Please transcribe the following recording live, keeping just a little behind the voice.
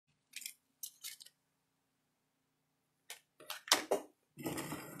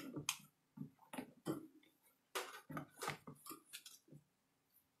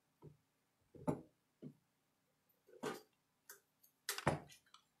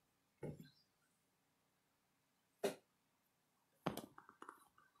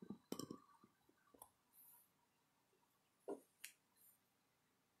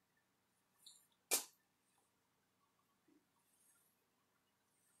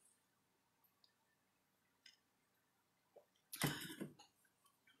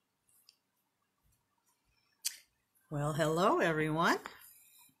Well, hello everyone.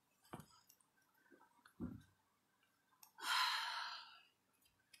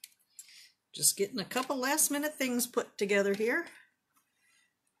 Just getting a couple last minute things put together here.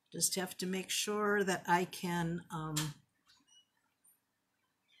 Just have to make sure that I can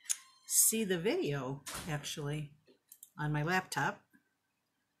see the video actually on my laptop.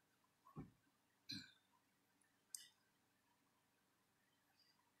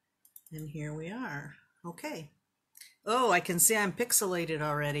 And here we are. Okay. Oh, I can see I'm pixelated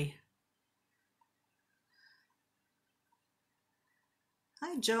already.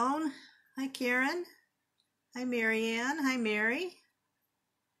 Hi, Joan. Hi, Karen. Hi, Marianne. Hi, Mary.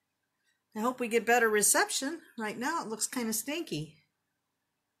 I hope we get better reception. Right now it looks kind of stinky.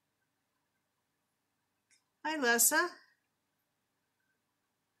 Hi, Lessa.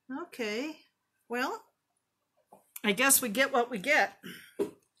 Okay. Well, I guess we get what we get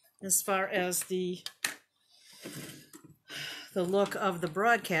as far as the look of the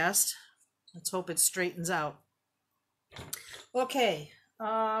broadcast. Let's hope it straightens out. Okay.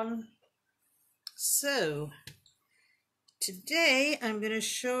 So today I'm going to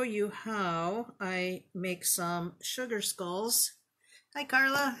show you how I make some sugar skulls. Hi,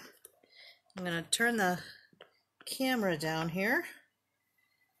 Carla. I'm going to turn the camera down here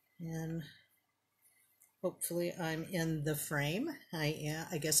and hopefully I'm in the frame.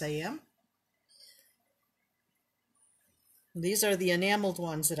 I guess I am. These are the enameled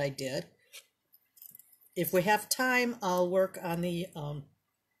ones that I did. If we have time, I'll work on the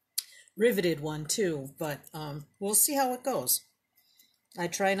riveted one too, but we'll see how it goes. I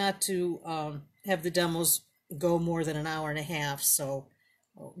try not to have the demos go more than an hour and a half, so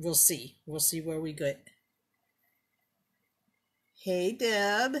we'll see. We'll see where we get. Hey,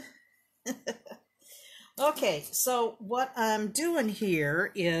 Deb. Okay, so what I'm doing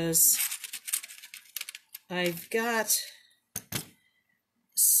here is I've got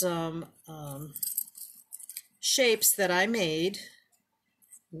some shapes that I made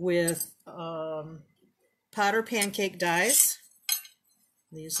with Potter pancake dies.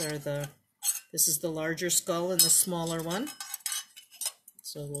 This is the larger skull and the smaller one.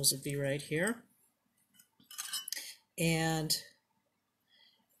 So those would be right here. And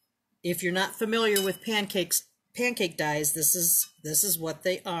if you're not familiar with pancake dies, this is what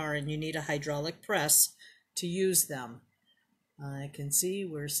they are, and you need a hydraulic press to use them. I can see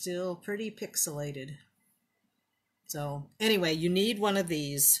we're still pretty pixelated. So anyway, you need one of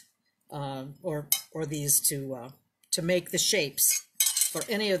these or these to make the shapes for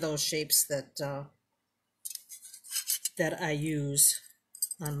any of those shapes that that I use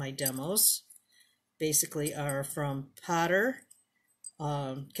on my demos. Basically are from Potter,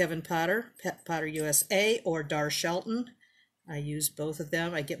 Kevin Potter, Potter USA, or Dar Shelton. I use both of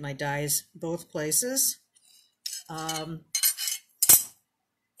them. I get my dies both places.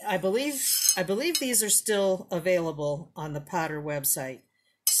 I believe these are still available on the Potter website.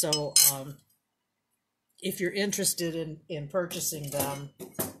 So if you're interested in purchasing them,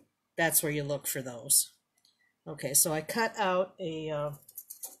 that's where you look for those. Okay, so I cut out a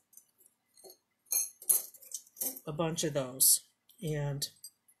bunch of those, and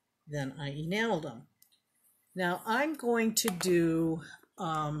then I enameled them. Now I'm going to do,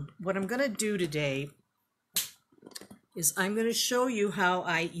 what I'm going to do today is I'm going to show you how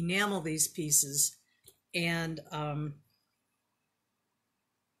I enamel these pieces, and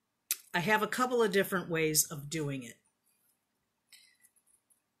I have a couple of different ways of doing it.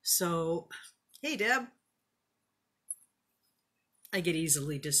 So, hey Deb. I get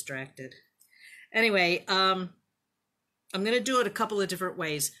easily distracted. Anyway, I'm going to do it a couple of different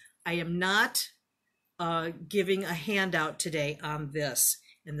ways. I am not giving a handout today on this,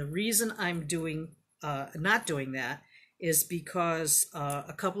 and the reason I'm not doing that is because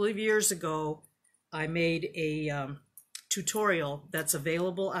a couple of years ago I made a tutorial that's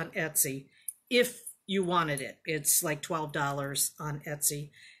available on Etsy if you wanted it. It's like $12 on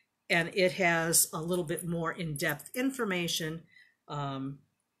Etsy, and it has a little bit more in-depth information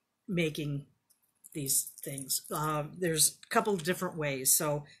making these things. There's a couple of different ways,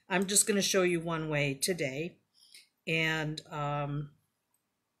 so I'm just going to show you one way today, and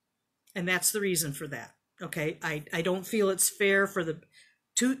that's the reason for that. Okay, I don't feel it's fair for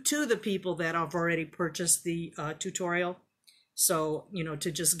to the people that have already purchased the tutorial. So, you know, to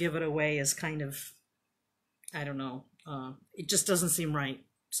just give it away is kind of, I don't know, it just doesn't seem right.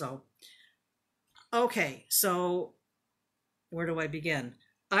 So, okay, so where do I begin?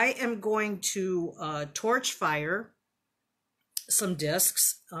 I am going to torch fire some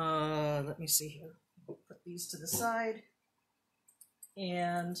discs. Let me see here. Put these to the side.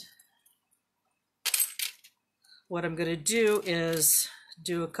 And what I'm going to do is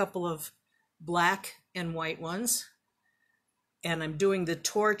do a couple of black and white ones. And I'm doing the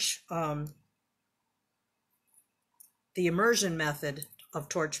torch, the immersion method of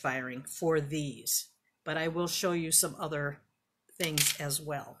torch firing for these. But I will show you some other things as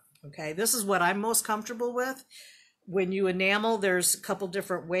well. Okay, this is what I'm most comfortable with. When you enamel, there's a couple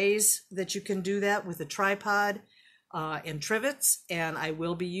different ways that you can do that with a tripod and trivets, and I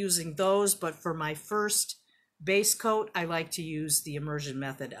will be using those, but for my first base coat, I like to use the immersion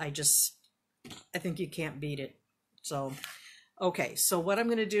method. I think you can't beat it. So, okay, so what I'm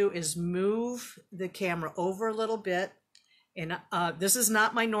going to do is move the camera over a little bit, and this is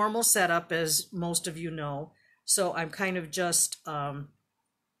not my normal setup, as most of you know, so I'm kind of just, trying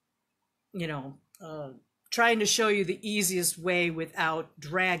to show you the easiest way without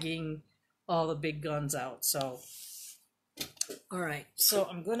dragging all the big guns out. So, all right, so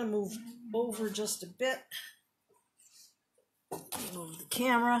I'm going to move over just a bit. Move the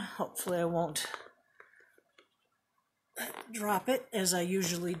camera. Hopefully I won't drop it as I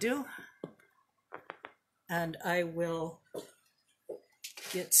usually do. And I will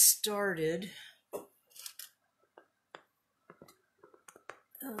get started.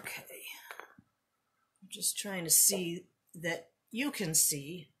 Okay. I'm just trying to see that you can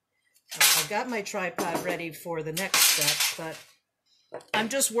see. I've got my tripod ready for the next step, but I'm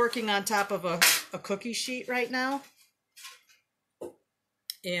just working on top of a cookie sheet right now.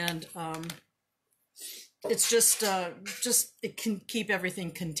 And it's just it can keep everything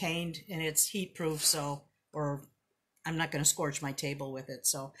contained, and it's heat proof, so, or I'm not going to scorch my table with it.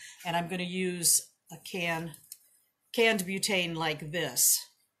 So, and I'm going to use a canned butane like this.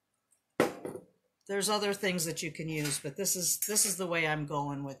 There's other things that you can use, but this is the way I'm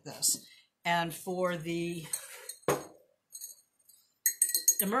going with this. And for the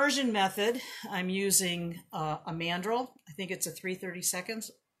immersion method, I'm using a mandrel. I think it's a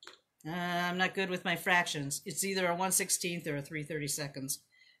 3/32. I'm not good with my fractions. It's either a 1/16 or a 3/32.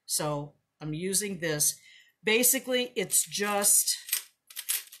 So I'm using this. Basically, it's just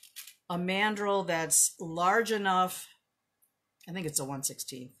a mandrel that's large enough. I think it's a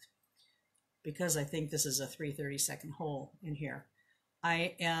 1/16 because I think this is a 3/32 hole in here.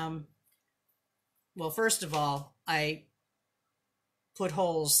 Well, first of all, I put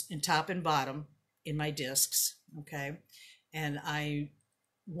holes in top and bottom in my discs, okay? And I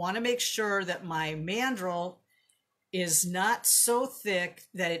want to make sure that my mandrel is not so thick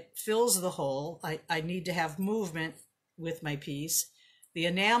that it fills the hole. I need to have movement with my piece. The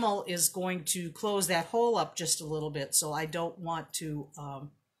enamel is going to close that hole up just a little bit, so I don't want to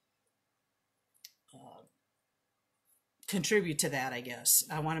contribute to that, I guess.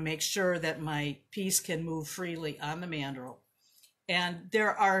 I want to make sure that my piece can move freely on the mandrel. And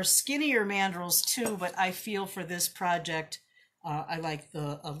there are skinnier mandrels too, but I feel for this project, I like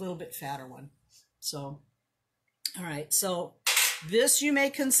a little bit fatter one. So, all right, so this you may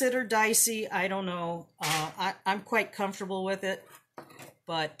consider dicey. I don't know. I'm quite comfortable with it,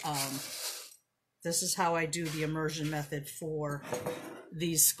 but this is how I do the immersion method for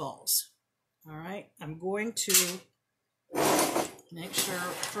these skulls. All right, I'm going to make sure,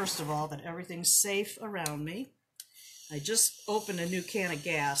 first of all, that everything's safe around me. I just opened a new can of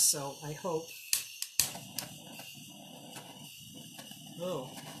gas, so I hope. Oh,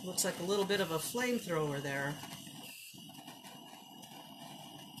 looks like a little bit of a flamethrower there.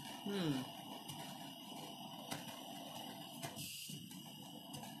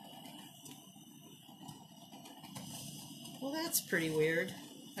 Well, that's pretty weird.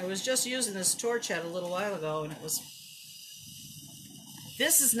 I was just using this torch head a little while ago, and it was...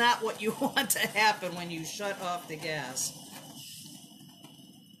 This is not what you want to happen when you shut off the gas.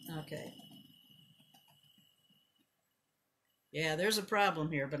 Okay. Yeah, there's a problem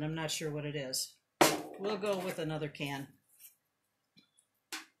here, but I'm not sure what it is. We'll go with another can.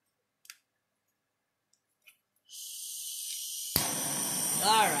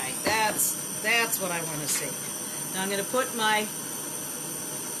 All right, that's what I want to see. Now I'm going to put my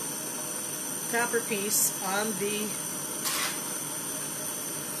copper piece on the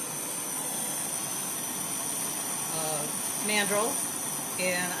mandrel,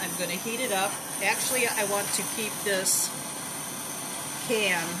 and I'm going to heat it up. Actually, I want to keep this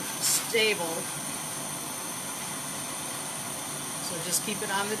can stable, so just keep it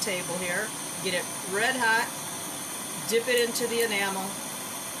on the table here. Get it red hot, dip it into the enamel,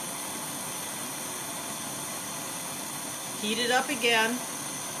 heat it up again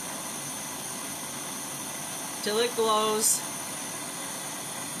till it glows,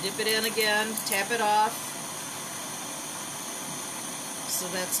 dip it in again, tap it off. So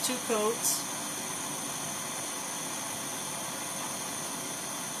that's 2 coats.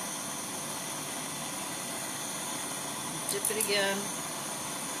 dip it again.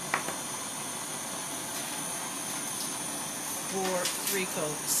 For 3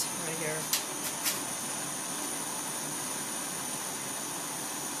 coats right here.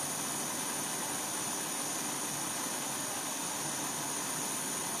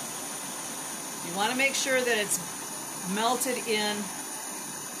 You want to make sure that it's melted in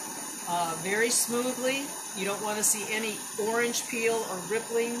very smoothly. You don't want to see any orange peel or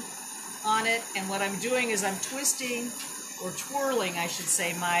rippling on it. And what I'm doing is I'm twisting, or twirling I should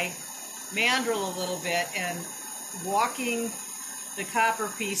say, my mandrel a little bit and walking the copper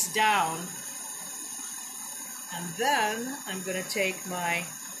piece down. And then I'm going to take my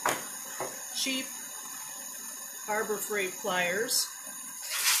cheap Harbor Freight pliers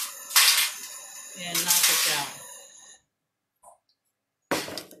and knock it down.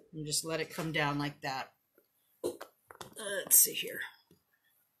 And just let it come down like that. Let's see here.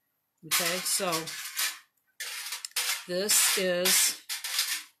 Okay, so this is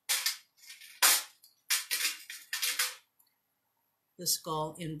the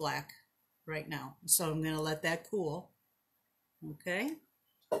skull in black right now. So I'm going to let that cool. Okay.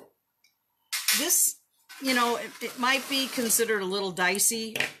 This, you know, it might be considered a little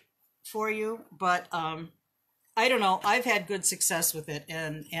dicey for you, but I don't know. I've had good success with it,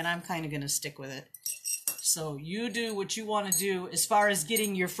 and I'm kind of going to stick with it. So you do what you want to do as far as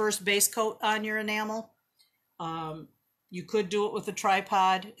getting your first base coat on your enamel. You could do it with a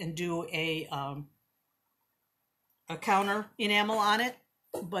tripod and do a counter enamel on it,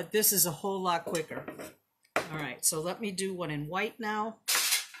 but this is a whole lot quicker. All right, so let me do one in white now.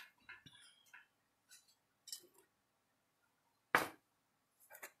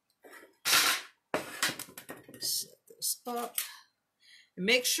 Set this up. And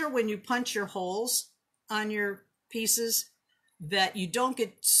make sure when you punch your holes on your pieces that you don't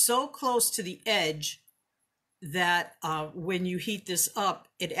get so close to the edge that when you heat this up,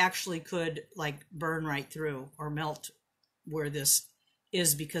 it actually could like burn right through or melt where this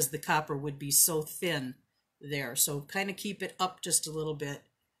is, because the copper would be so thin there. So kind of keep it up just a little bit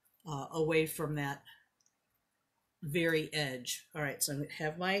away from that very edge. All right, so I'm going to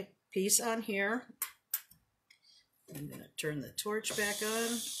have my piece on here. I'm going to turn the torch back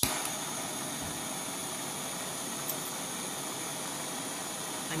on.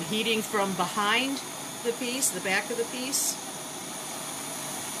 I'm heating from behind the piece, the back of the piece.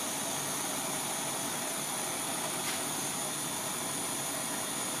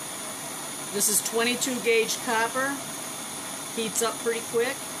 This is 22 gauge copper. Heats up pretty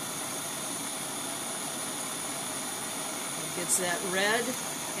quick. It gets that red,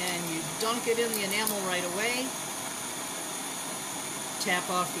 and you dunk it in the enamel right away. Tap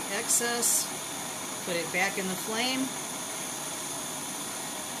off the excess, put it back in the flame.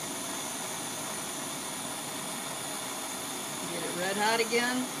 Get it red hot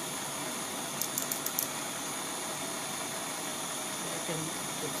again. Back in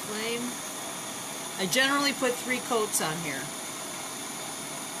the flame. I generally put 3 coats on here.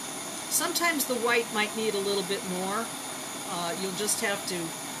 Sometimes the white might need a little bit more. You'll just have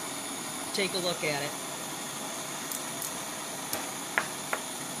to take a look at it.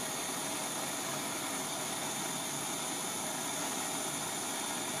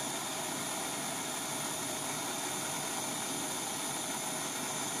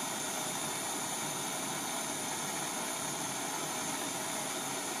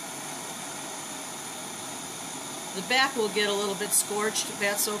 The back will get a little bit scorched,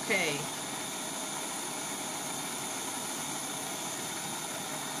 that's okay.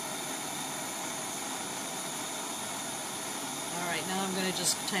 Alright, now I'm going to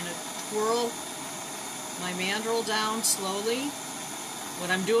just kind of twirl my mandrel down slowly. What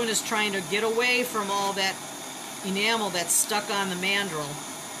I'm doing is trying to get away from all that enamel that's stuck on the mandrel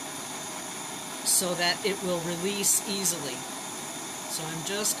so that it will release easily. So I'm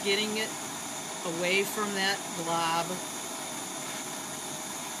just getting it away from that glob,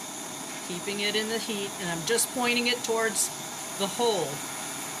 keeping it in the heat, and I'm just pointing it towards the hole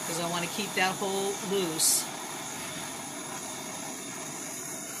because I want to keep that hole loose.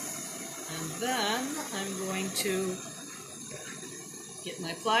 And then I'm going to get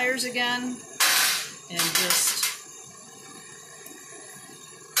my pliers again and just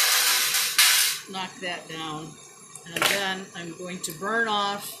knock that down. And then I'm going to burn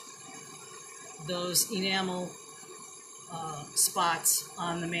off those enamel spots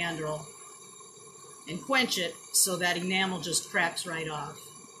on the mandrel and quench it so that enamel just cracks right off.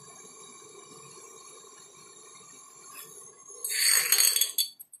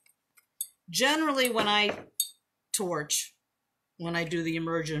 Generally, when I torch, when I do the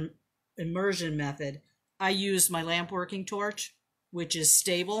immersion method, I use my lamp working torch, which is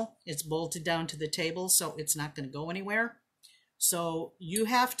stable. It's bolted down to the table, so it's not going to go anywhere. So you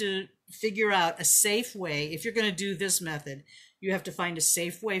have to figure out a safe way. If you're going to do this method, you have to find a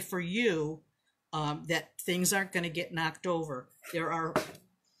safe way for you that things aren't going to get knocked over. Well,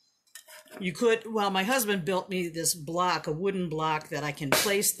 my husband built me this block, a wooden block that I can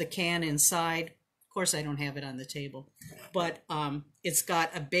place the can inside. Of course, I don't have it on the table, but it's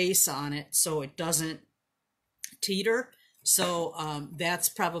got a base on it so it doesn't teeter. So that's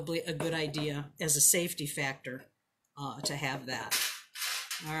probably a good idea as a safety factor to have that.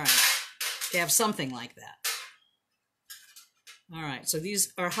 All right, to have something like that. All right, so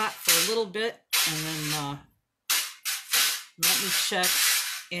these are hot for a little bit, and then let me check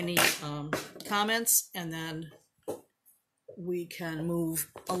any comments, and then we can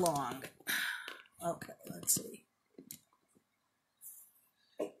move along. Okay, let's see.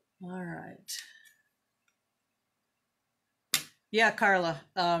 All right. Yeah, Carla.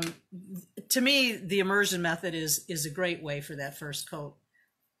 To me, the immersion method is a great way for that first coat.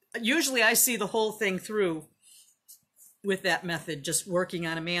 Usually I see the whole thing through with that method, just working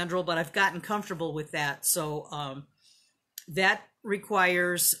on a mandrel, but I've gotten comfortable with that. So that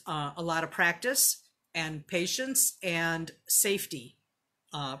requires a lot of practice and patience and safety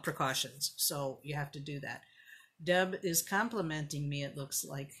precautions. So you have to do that. Deb is complimenting me, it looks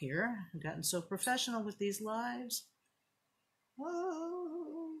like here. I've gotten so professional with these lives.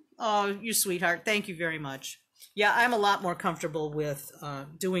 Oh, you sweetheart. Thank you very much. Yeah, I'm a lot more comfortable with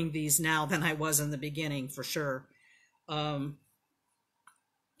doing these now than I was in the beginning, for sure. It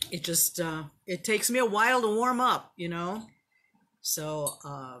just, it takes me a while to warm up, you know? So,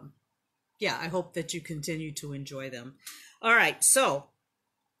 yeah, I hope that you continue to enjoy them. All right, so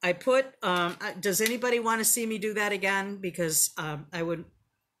I put, does anybody want to see me do that again? Because I would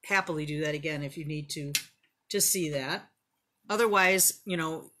happily do that again if you need to see that. Otherwise, you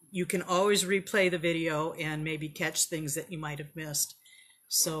know, you can always replay the video and maybe catch things that you might have missed.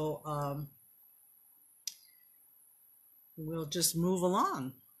 So we'll just move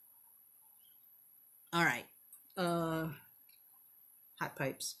along. All right. Hot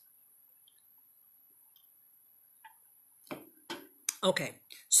pipes. Okay,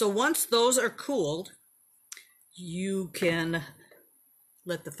 so once those are cooled, you can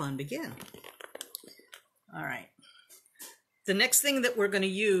let the fun begin. All right. The next thing that we're going to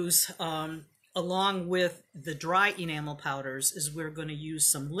use along with the dry enamel powders is we're going to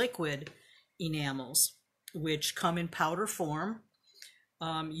use some liquid enamels, which come in powder form.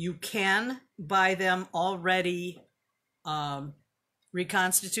 You can buy them already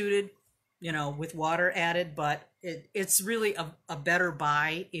reconstituted, you know, with water added, but it's really a better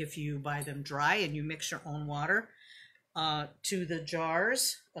buy if you buy them dry and you mix your own water to the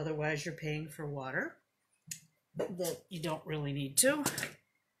jars. Otherwise, you're paying for water that you don't really need to.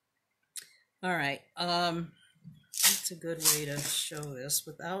 All right, that's a good way to show this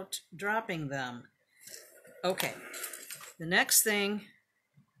without dropping them. Okay, the next thing,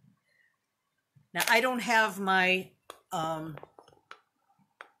 now I don't have my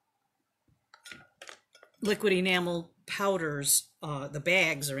liquid enamel powders, the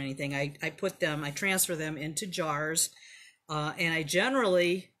bags or anything. I transfer them into jars, and I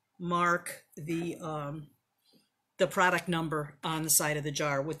generally mark the product number on the side of the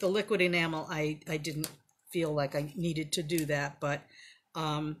jar. With the liquid enamel, I didn't feel like I needed to do that, but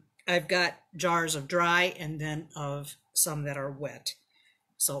I've got jars of dry and then of some that are wet.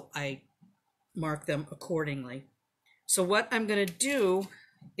 So I mark them accordingly. So what I'm going to do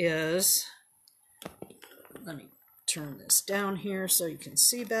is, let me turn this down here so you can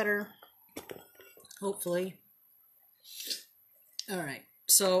see better, hopefully. All right,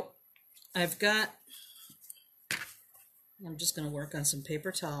 so I'm just going to work on some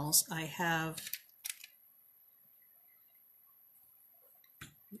paper towels. I have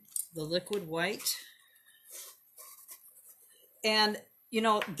the liquid white. And, you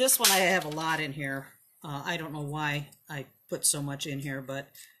know, this one I have a lot in here. I don't know why I put so much in here, but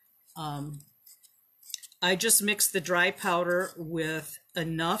I just mixed the dry powder with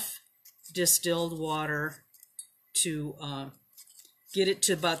enough distilled water to get it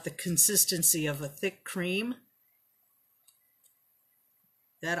to about the consistency of a thick cream.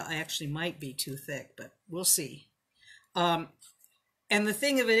 That actually might be too thick, but we'll see. And the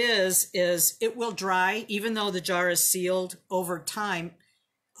thing of it is it will dry, even though the jar is sealed. Over time,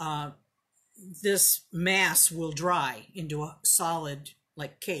 this mass will dry into a solid,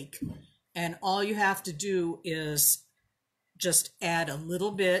 like cake. And all you have to do is just add a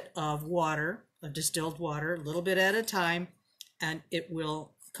little bit of water, distilled water, a little bit at a time, and it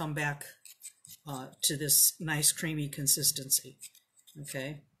will come back to this nice creamy consistency.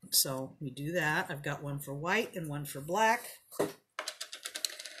 Okay, so we do that. I've got one for white and one for black.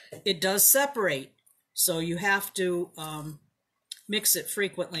 It does separate, so you have to mix it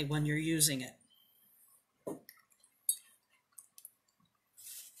frequently when you're using it.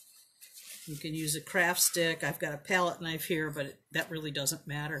 You can use a craft stick. I've got a palette knife here, but that really doesn't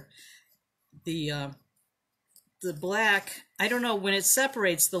matter. The black, I don't know, when it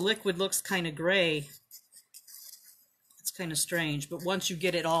separates, the liquid looks kind of gray. It's kind of strange, but once you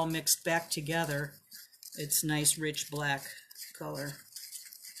get it all mixed back together, it's nice, rich black color.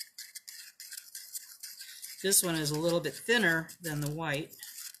 This one is a little bit thinner than the white,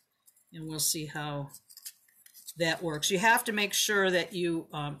 and we'll see how that works. You have to make sure that you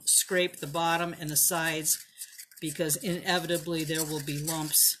scrape the bottom and the sides, because inevitably there will be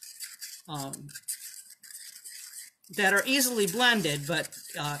lumps that are easily blended, but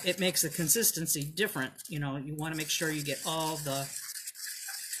it makes the consistency different. You know, you want to make sure you get all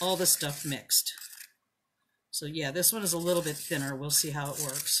the stuff mixed. So yeah, this one is a little bit thinner. We'll see how it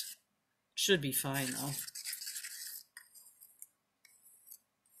works. Should be fine though.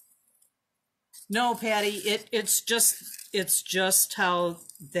 No, Patty, it's just how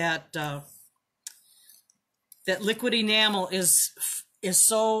that that liquid enamel is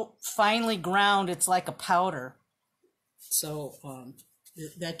so finely ground, it's like a powder. So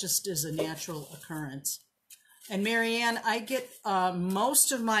that just is a natural occurrence. And Marianne, I get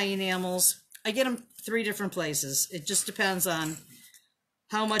most of my enamels, I get them 3 different places. It just depends on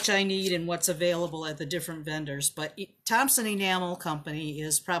how much I need and what's available at the different vendors. But Thompson Enamel Company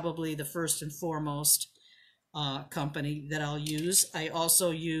is probably the first and foremost company that I'll use. I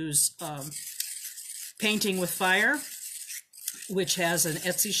also use Painting with Fire, which has an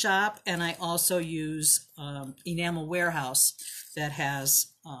Etsy shop, and I also use Enamel Warehouse that has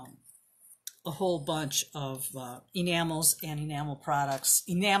a whole bunch of enamels and enamel products,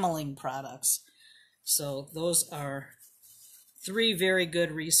 enameling products. So those are 3 very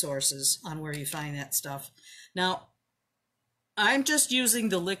good resources on where you find that stuff. Now, I'm just using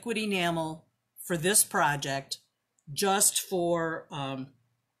the liquid enamel for this project, just for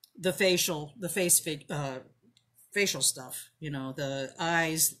the facial stuff, you know, the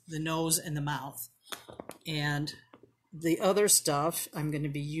eyes, the nose, and the mouth. And the other stuff, I'm going to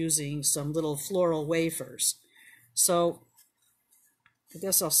be using some little floral wafers. So I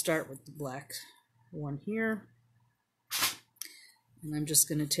guess I'll start with the black one here. And I'm just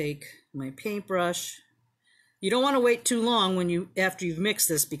going to take my paintbrush. You don't want to wait too long after you've mixed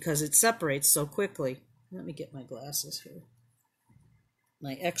this, because it separates so quickly. Let me get my glasses here.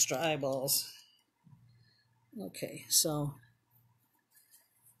 My extra eyeballs. Okay, so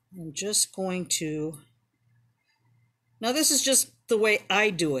I'm just going to... Now this is just the way I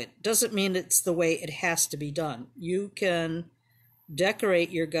do it. Doesn't mean it's the way it has to be done. You can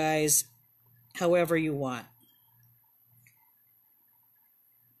decorate your guys however you want.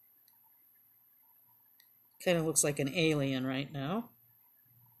 Kind of looks like an alien right now.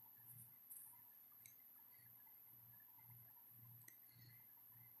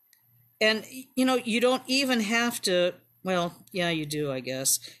 And, you know, you don't even have to, well, yeah, you do, I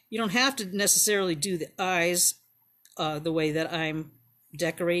guess. You don't have to necessarily do the eyes the way that I'm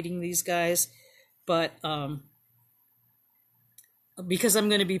decorating these guys, but because I'm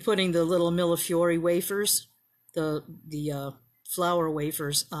going to be putting the little Millefiori wafers, the flower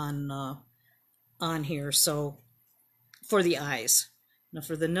wafers on here, so for the eyes. Now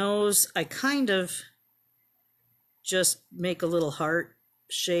for the nose, I kind of just make a little heart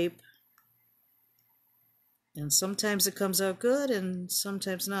shape, and sometimes it comes out good and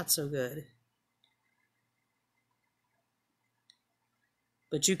sometimes not so good.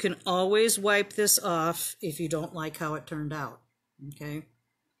 But you can always wipe this off if you don't like how it turned out, okay?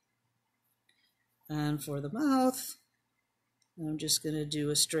 And for the mouth, I'm just going to do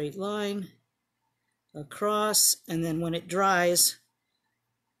a straight line across, and then when it dries,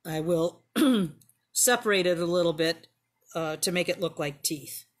 I will separate it a little bit to make it look like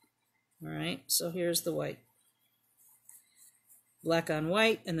teeth. All right, so here's the white. Black on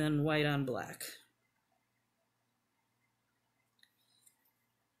white, and then white on black.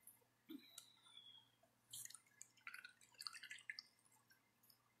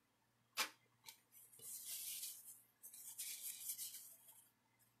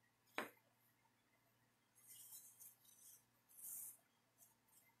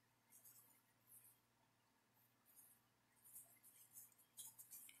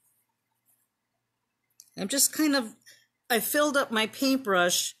 I'm just kind of, I filled up my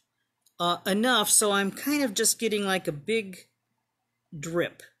paintbrush enough so I'm kind of just getting like a big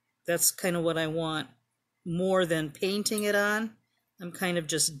drip. That's kind of what I want more than painting it on. I'm kind of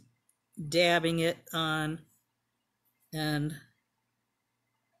just dabbing it on and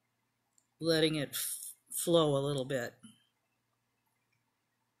letting it flow a little bit.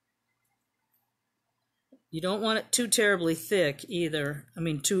 You don't want it too terribly thick either. I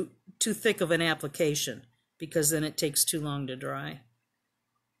mean, too thick of an application, because then it takes too long to dry.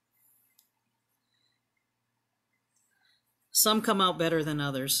 Some come out better than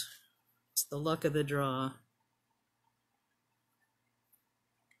others. It's the luck of the draw.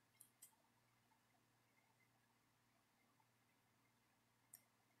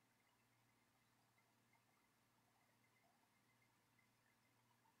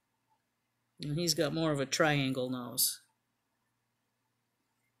 And he's got more of a triangle nose.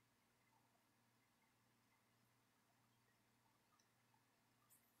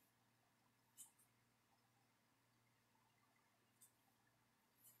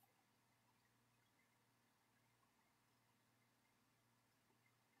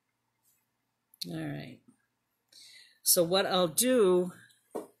 All right. So what I'll do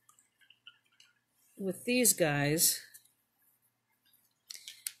with these guys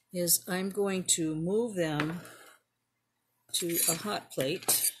is I'm going to move them to a hot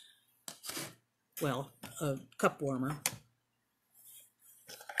plate, well, a cup warmer.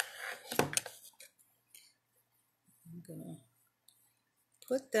 I'm gonna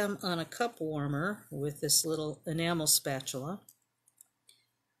put them on a cup warmer with this little enamel spatula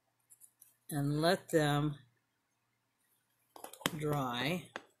and let them dry.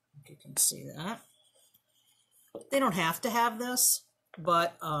 If you can see that. They don't have to have this,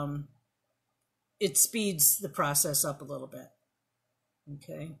 but it speeds the process up a little bit.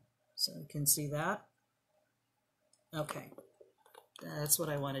 Okay, so you can see that. Okay, that's what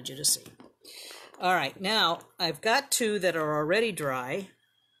I wanted you to see. All right, now I've got two that are already dry.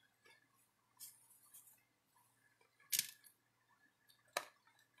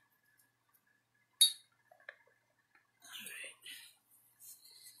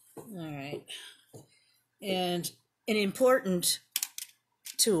 All right, and an important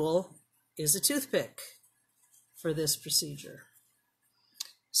tool is a toothpick for this procedure.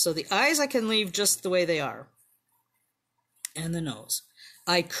 So the eyes I can leave just the way they are, and the nose.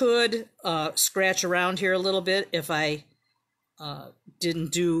 I could scratch around here a little bit if I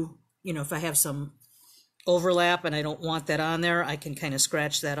didn't do, if I have some overlap and I don't want that on there, I can kind of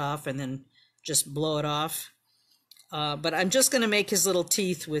scratch that off and then just blow it off. But I'm just going to make his little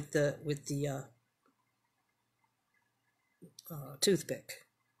teeth with the toothpick.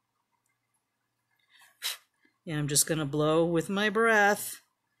 And I'm just going to blow with my breath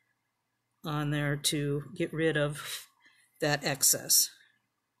on there to get rid of that excess.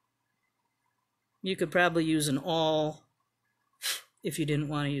 You could probably use an awl if you didn't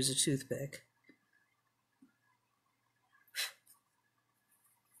want to use a toothpick.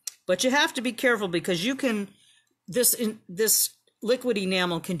 But you have to be careful, because you can, this liquid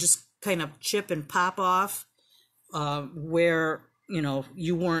enamel can just kind of chip and pop off where,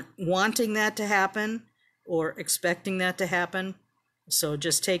 you weren't wanting that to happen or expecting that to happen. So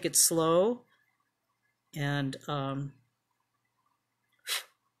just take it slow and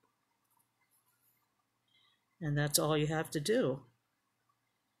that's all you have to do.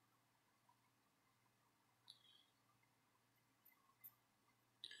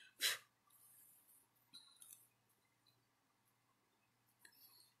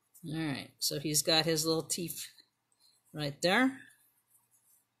 All right, so he's got his little teeth right there.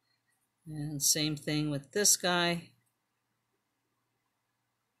 And same thing with this guy.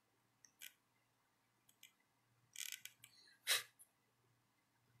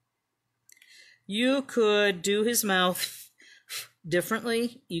 You could do his mouth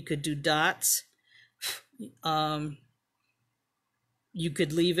differently. You could do dots. You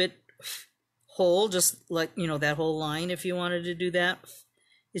could leave it whole, just like, that whole line if you wanted to do that.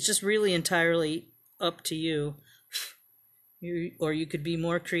 It's just really entirely up to you. Or you could be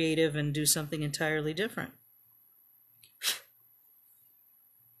more creative and do something entirely different.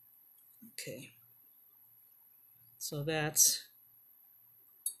 Okay. So that's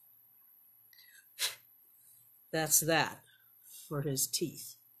that for his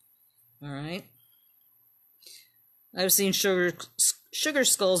teeth. All right. I've seen sugar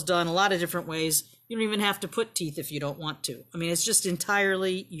skulls done a lot of different ways. You don't even have to put teeth if you don't want to. I mean, it's just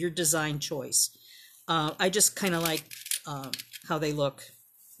entirely your design choice. I just kind of like how they look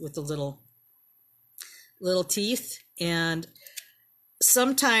with the little teeth. And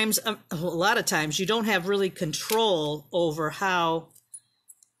sometimes, a lot of times, you don't have really control over how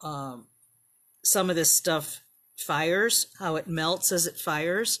some of this stuff fires, how it melts as it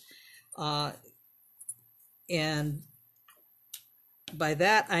fires. And by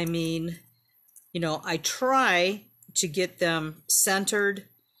that I mean, I try to get them centered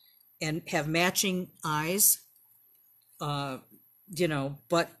and have matching eyes, but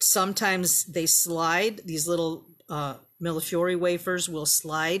sometimes they slide. These little Millefiori wafers will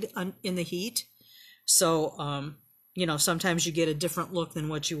slide in the heat. So, sometimes you get a different look than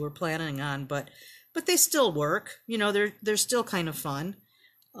what you were planning on, but they still work. They're still kind of fun.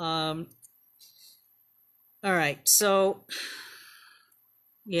 All right, so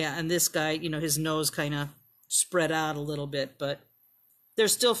yeah, and this guy, his nose kind of spread out a little bit, but they're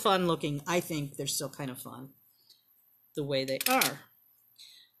still fun looking. I think they're still kind of fun the way they are.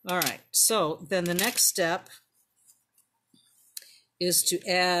 All right, so then the next step is to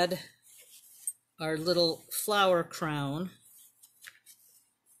add our little flower crown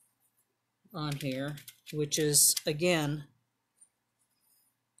on here, which is, again,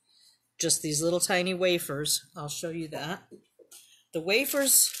 just these little tiny wafers. I'll show you that. The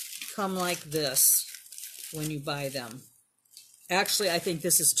wafers come like this when you buy them. Actually, I think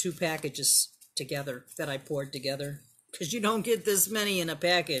this is 2 packages together that I poured together, because you don't get this many in a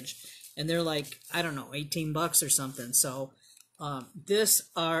package, and they're like, I don't know, 18 bucks or something. So this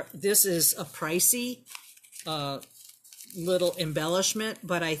is a pricey little embellishment,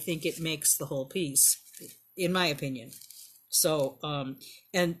 but I think it makes the whole piece, in my opinion. So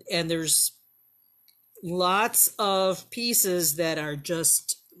and there's lots of pieces that are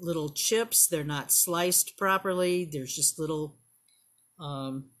just little chips. They're not sliced properly. There's just little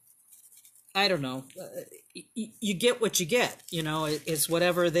I don't know. You get what you get. It's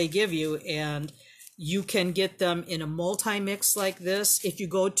whatever they give you, and you can get them in a multi-mix like this. If you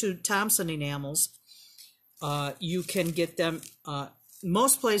go to Thompson Enamels, you can get them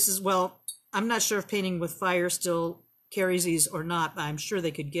most places. Well, I'm not sure if Painting with Fire still carries these or not, but I'm sure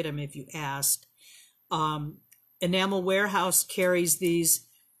they could get them if you asked. Enamel Warehouse carries these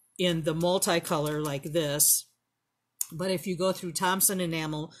in the multicolor like this. But if you go through Thompson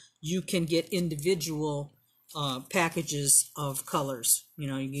Enamel, you can get individual packages of colors.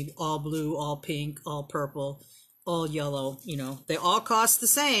 You get all blue, all pink, all purple, all yellow. They all cost the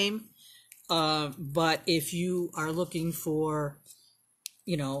same. But if you are looking for,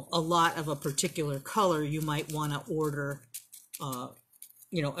 a lot of a particular color, you might want to order,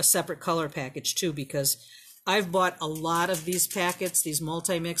 a separate color package too, because I've bought a lot of these packets, these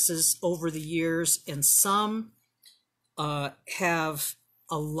multi-mixes over the years, and some have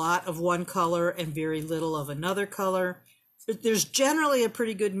a lot of one color and very little of another color. There's generally a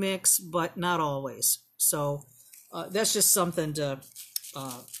pretty good mix, but not always. So that's just something to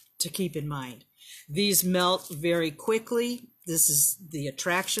keep in mind. These melt very quickly. This is the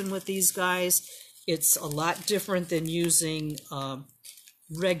attraction with these guys. It's a lot different than using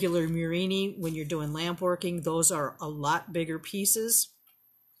regular Murini when you're doing lamp working. Those are a lot bigger pieces.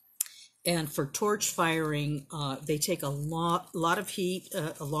 And for torch firing, they take a lot of heat,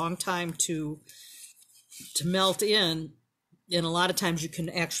 a long time to melt in, and a lot of times you can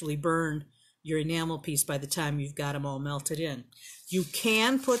actually burn your enamel piece by the time you've got them all melted in. You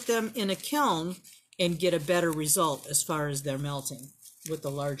can put them in a kiln and get a better result as far as their melting with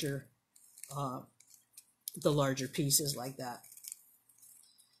the larger pieces like that.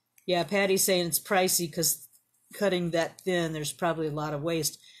 Yeah, Patty's saying it's pricey because cutting that thin, there's probably a lot of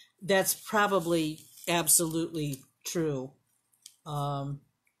waste. That's probably absolutely true. Those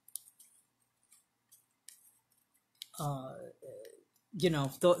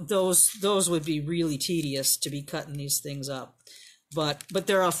would be really tedious to be cutting these things up. But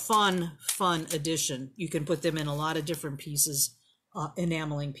they're a fun addition. You can put them in a lot of different pieces,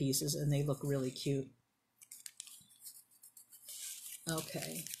 enameling pieces, and they look really cute.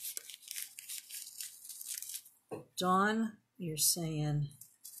 Okay. Dawn, you're saying...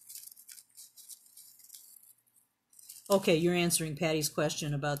 Okay, you're answering Patty's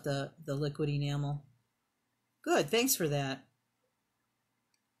question about the liquid enamel. Good, thanks for that.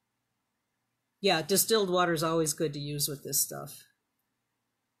 Yeah, distilled water is always good to use with this stuff.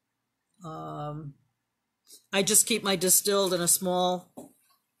 I just keep my distilled in a small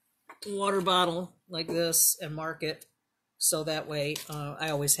water bottle like this and mark it, so that way I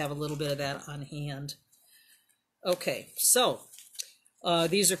always have a little bit of that on hand. Okay, so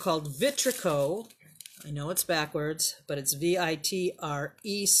these are called Vitrico. I know it's backwards, but it's Vitreco,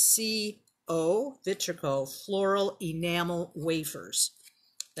 Vitrico Floral Enamel Wafers.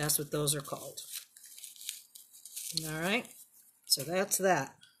 That's what those are called. All right, so that's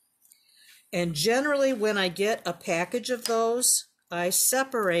that. And generally when I get a package of those, I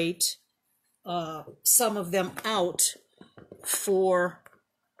separate some of them out for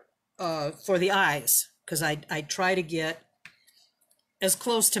for the eyes, because I try to get as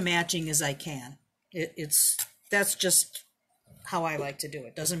close to matching as I can. That's just how I like to do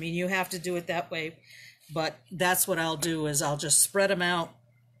it. Doesn't mean you have to do it that way, but that's what I'll do, is I'll just spread them out,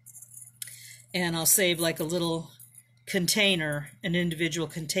 and I'll save like a little container, an individual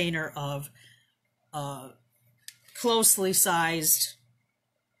container of closely sized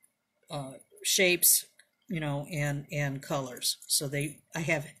shapes, you know, and colors. So I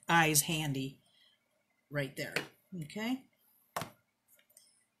have eyes handy right there. Okay.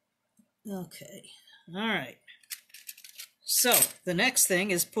 Okay. All right. So the next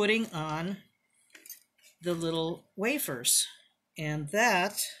thing is putting on the little wafers, and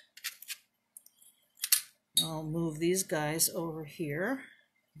that I'll move these guys over here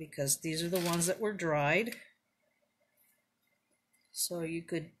because these are the ones that were dried. So you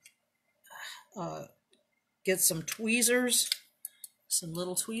could get some tweezers, some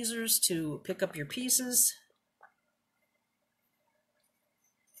little tweezers to pick up your pieces.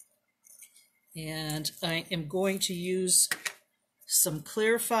 And I am going to use some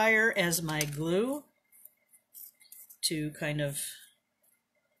clear fire as my glue to kind of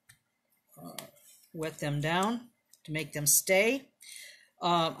wet them down to make them stay.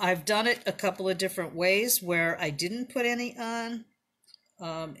 I've done it a couple of different ways where I didn't put any on.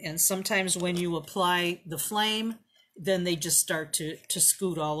 And sometimes when you apply the flame, then they just start to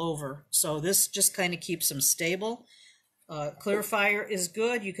scoot all over. So this just kind of keeps them stable. Clear fire is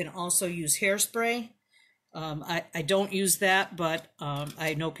good. You can also use hairspray. I don't use that, but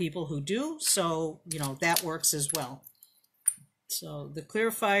I know people who do, so you know that works as well. So the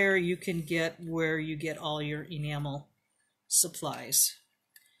clear fire you can get where you get all your enamel supplies.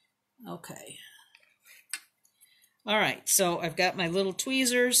 Okay. All right, so I've got my little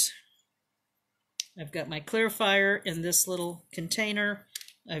tweezers. I've got my clear fire in this little container.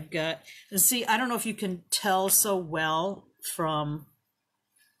 I've got, and see, I don't know if you can tell so well from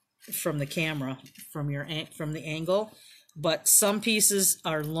the camera, from the angle, but some pieces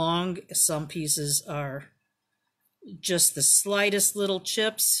are long, some pieces are just the slightest little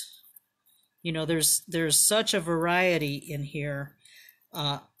chips. You know, there's such a variety in here.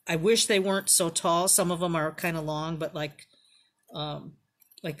 I wish they weren't so tall. Some of them are kind of long, but like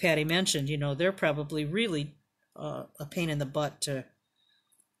Patty mentioned, you know, they're probably really a pain in the butt to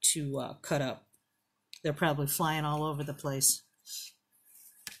cut up. They're probably flying all over the place.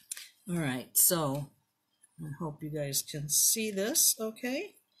 All right, so I hope you guys can see this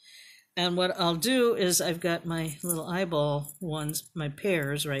okay. And what I'll do is I've got my little eyeball ones, my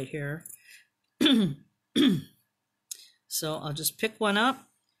pears right here. So I'll just pick one up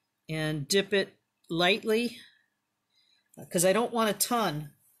and dip it lightly, because I don't want a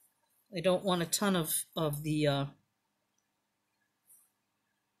ton. I don't want a ton of the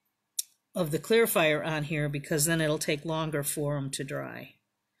clear fire on here, because then it'll take longer for them to dry.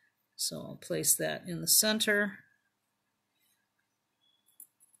 So I'll place that in the center.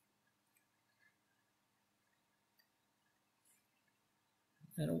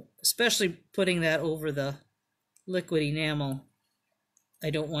 Especially putting that over the liquid enamel, I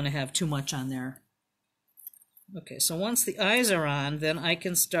don't want to have too much on there. Okay, so once the eyes are on, then I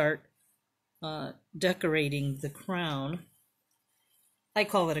can start decorating the crown. I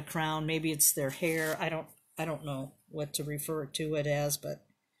call it a crown. Maybe it's their hair. I don't know what to refer to it as, but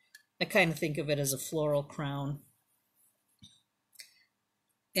I kind of think of it as a floral crown.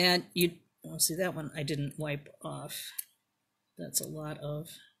 And you see that one I didn't wipe off. That's a lot of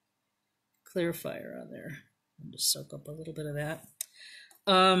clear fire on there. I'll just soak up a little bit of that.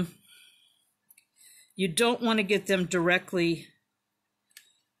 You don't want to get them directly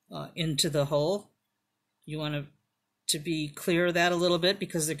into the hole. You want to be clear of that a little bit,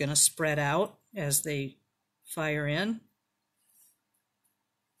 because they're going to spread out as they fire in.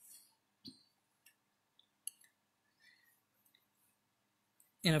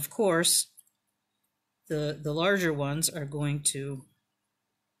 And of course, the larger ones are going to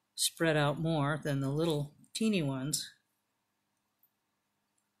spread out more than the little teeny ones.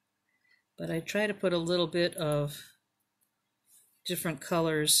 But I try to put a little bit of different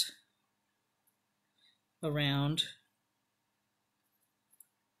colors around,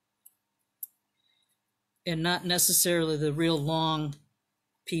 and not necessarily the real long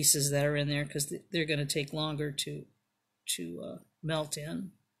pieces that are in there, because they're going to take longer to melt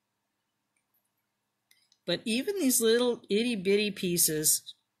in. But even these little itty bitty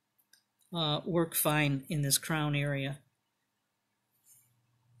pieces work fine in this crown area.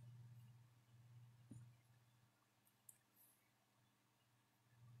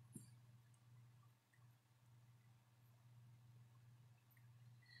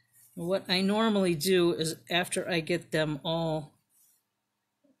 What I normally do is after I get them all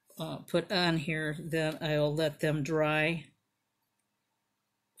put on here, then I'll let them dry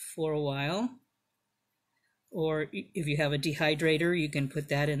for a while. Or if you have a dehydrator, you can put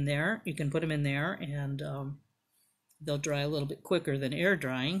that in there. You can put them in there, and they'll dry a little bit quicker than air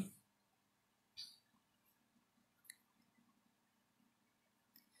drying.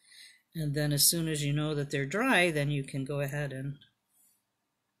 And then as soon as you know that they're dry, then you can go ahead and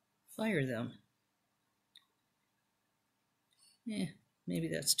fire them. Maybe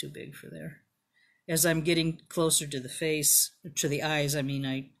that's too big for there. As I'm getting closer to the face, to the eyes, I mean,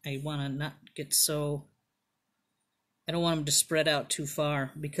 I want to not get so... I don't want them to spread out too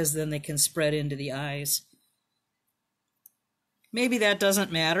far, because then they can spread into the eyes. Maybe that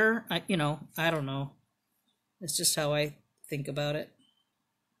doesn't matter. I don't know. It's just how I think about it.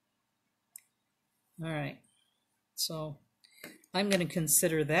 All right. So I'm going to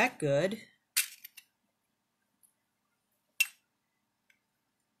consider that good.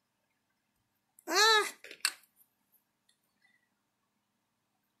 Ah!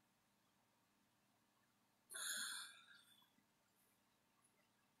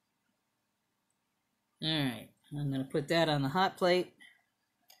 All right. I'm going to put that on the hot plate.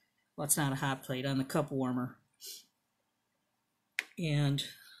 Well, it's not a hot plate, on the cup warmer. And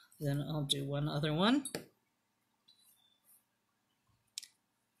then I'll do one other one.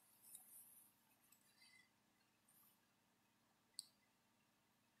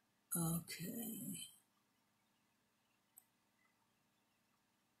 Okay.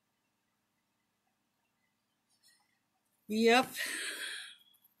 Yep.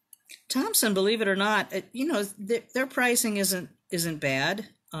 Thompson, believe it or not, their pricing isn't bad.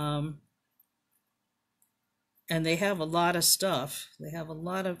 And they have a lot of stuff. They have a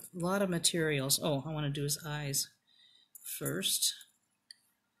lot of materials. Oh, I want to do his eyes first.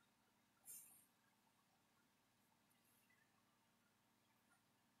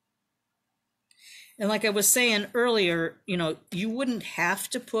 And like I was saying earlier, you wouldn't have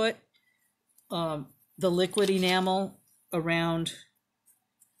to put the liquid enamel around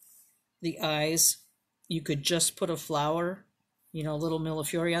the eyes. You could just put a flower, a little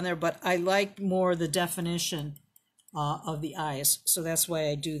Millefiori on there, but I like more the definition of the eyes, so that's why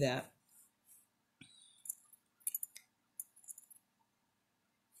I do that.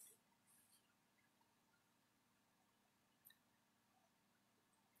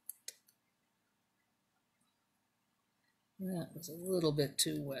 That was a little bit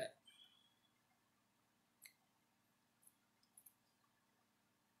too wet.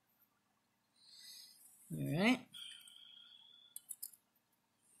 All right.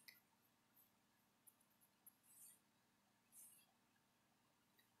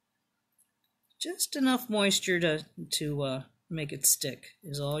 Just enough moisture to make it stick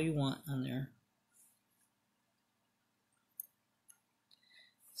is all you want on there.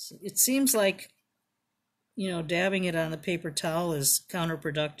 So it seems like, dabbing it on the paper towel is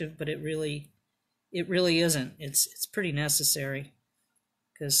counterproductive, but it really isn't. It's pretty necessary,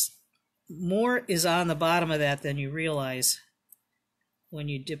 because more is on the bottom of that than you realize when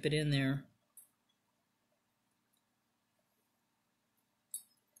you dip it in there.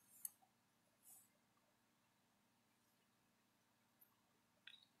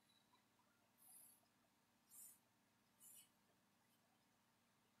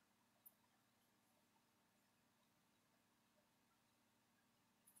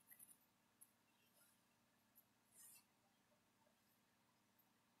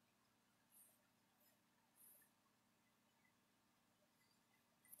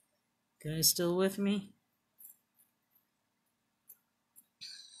 Guys still with me?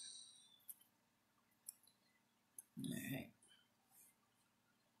 All right.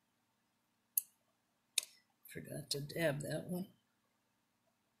 Forgot to dab that one.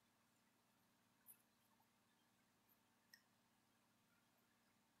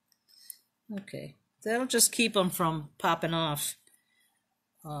 Okay, that'll just keep them from popping off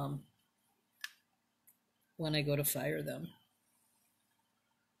when I go to fire them.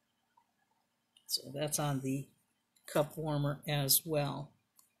 So that's on the cup warmer as well.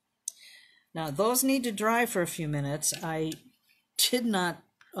 Now those need to dry for a few minutes. I did not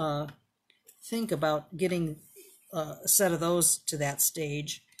think about getting a set of those to that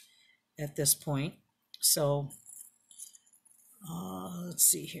stage at this point. So let's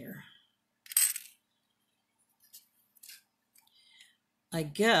see here. I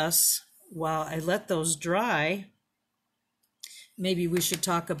guess while I let those dry, maybe we should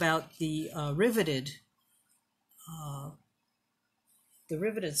talk about the riveted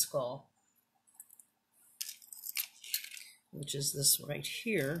skull, which is this right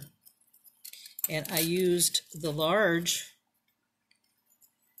here. And I used the large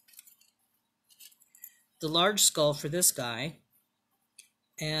skull for this guy.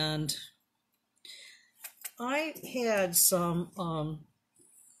 And I had some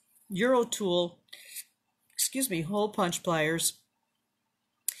Eurotool, hole punch pliers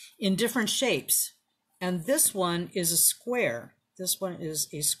in different shapes. And this one is a square. This one is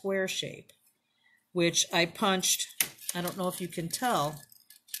a square shape, which I punched. I don't know if you can tell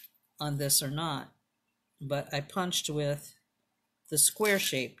on this or not, but I punched with the square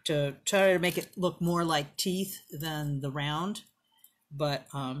shape to try to make it look more like teeth than the round. But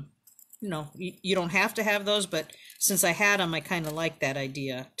you know, you don't have to have those, but since I had them, I kind of like that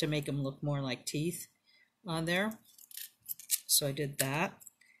idea to make them look more like teeth on there. So I did that.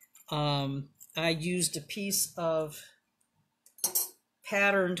 I used a piece of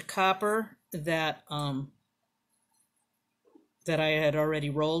patterned copper that that I had already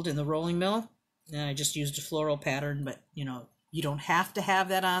rolled in the rolling mill, and I just used a floral pattern. But you know, you don't have to have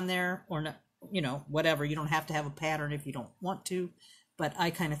that on there, or not, you know, whatever. You don't have to have a pattern if you don't want to, but I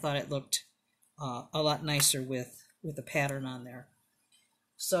kind of thought it looked a lot nicer with a pattern on there.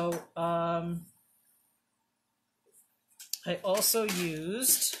 So I also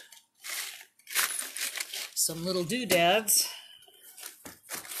used some little doodads.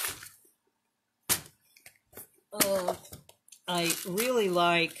 I really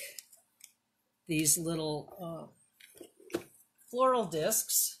like these little floral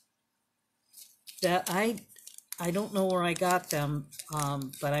discs that I don't know where I got them,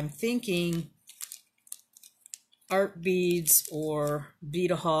 but I'm thinking Art Beads or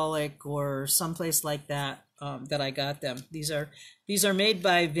Beadaholic or someplace like that that I got them. These are made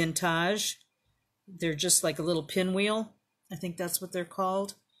by Vintage. They're just like a little pinwheel. I think that's what they're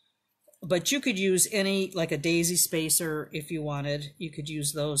called. But you could use any, like a daisy spacer if you wanted. You could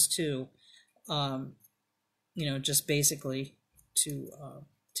use those too. You know, just basically to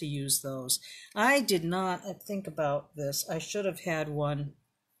use those. I did not think about this. I should have had one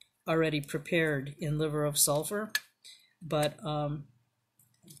already prepared in liver of sulfur, but I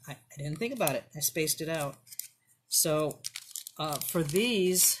didn't think about it. I spaced it out. So for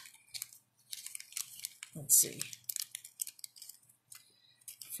these, let's see.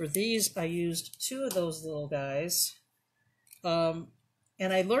 For these, I used 2 of those little guys. And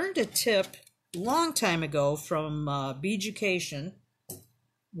I learned a tip a long time ago from Beaducation.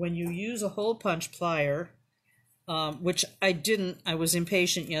 When you use a hole punch plier, which I didn't, I was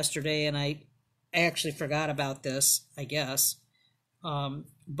impatient yesterday and I actually forgot about this, I guess.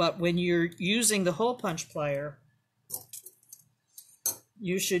 But when you're using the hole punch plier,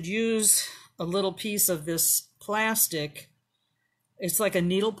 you should use a little piece of this plastic. It's like a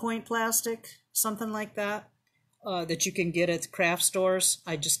needlepoint plastic, something like that, that you can get at the craft stores.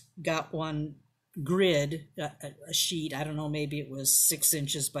 I just got one grid, a sheet. I don't know, maybe it was 6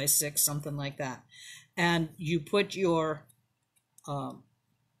 inches by 6, something like that. And you put your,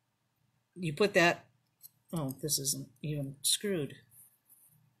 you put that, oh, this isn't even screwed.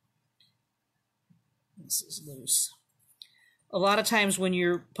 This is loose. A lot of times when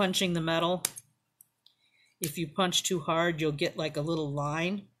you're punching the metal, if you punch too hard, you'll get like a little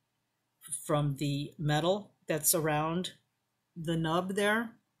line from the metal that's around the nub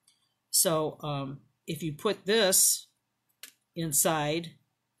there. So if you put this inside,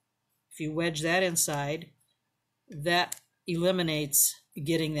 if you wedge that inside, that eliminates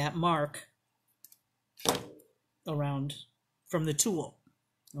getting that mark around from the tool.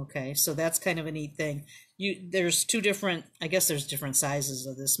 Okay, so that's kind of a neat thing. There's 2 different, I guess there's different sizes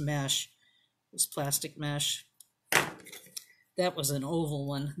of this mesh, this plastic mesh. That was an oval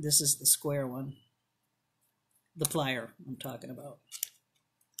one. This is the square one. The plier I'm talking about.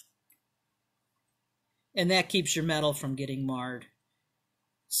 And that keeps your metal from getting marred.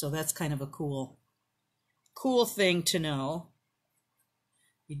 So that's kind of a cool thing to know.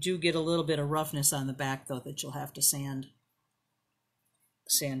 You do get a little bit of roughness on the back though that you'll have to sand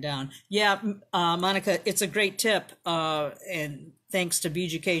down. Yeah, Monica, it's a great tip, and thanks to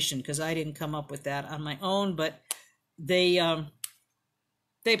Beaducation, because I didn't come up with that on my own, but they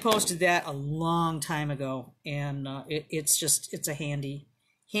posted that a long time ago, and it's a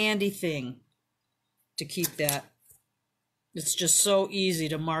handy thing to keep that. It's just so easy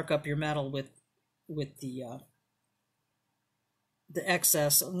to mark up your metal with the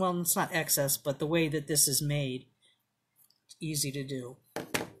excess. Well, it's not excess, but the way that this is made, it's easy to do.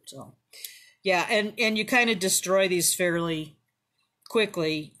 So yeah, and you kind of destroy these fairly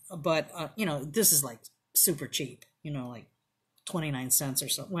quickly, but you know, this is like super cheap, you know, like 29 cents or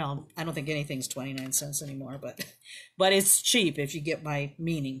so. Well, I don't think anything's 29 cents anymore, but it's cheap if you get my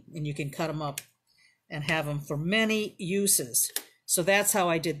meaning, and you can cut them up and have them for many uses. So that's how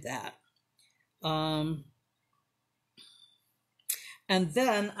I did that. And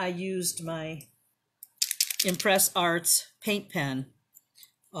then I used my Impress Arts paint pen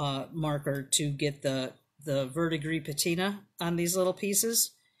marker to get the verdigris patina on these little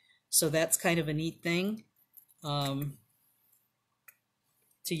pieces. So that's kind of a neat thing to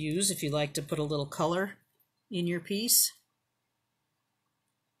use if you like to put a little color in your piece.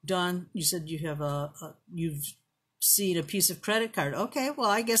 Dawn, you said you have you've seen a piece of credit card. Okay, well,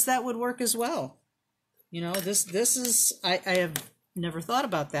 I guess that would work as well. You know, this is, I have never thought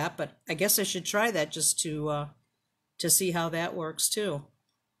about that, but I guess I should try that just to see how that works too.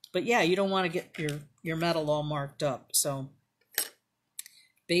 But yeah, you don't want to get your metal all marked up. So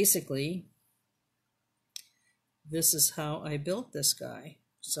basically, this is how I built this guy.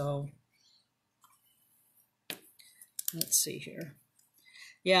 So let's see here.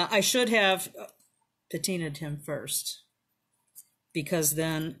 Yeah, I should have patinaed him first, because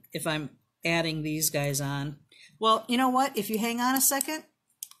then if I'm adding these guys on, well, you know what? If you hang on a second,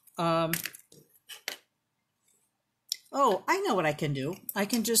 oh, I know what I can do. I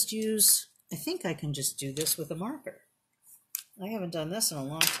can just use, I think I can just do this with a marker. I haven't done this in a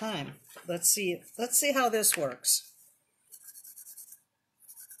long time. Let's see how this works.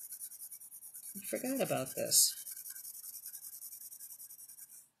 I forgot about this.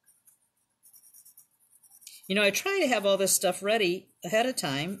 You know, I try to have all this stuff ready ahead of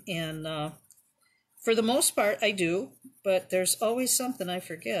time, and for the most part I do, but there's always something I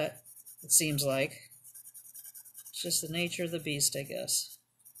forget, it seems like. It's just the nature of the beast, I guess.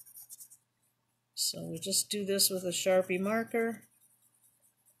 So we just do this with a Sharpie marker.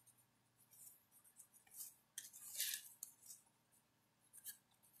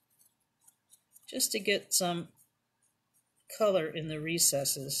 Just to get some color in the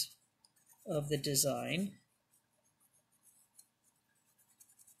recesses of the design.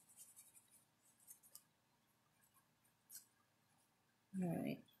 All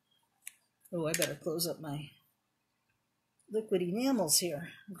right. Oh, I better close up my liquid enamels here.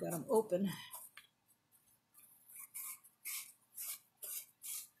 I've got them open.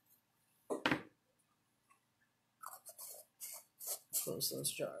 Close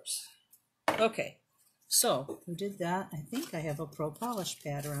those jars. Okay, so we did that. I think I have a Pro Polish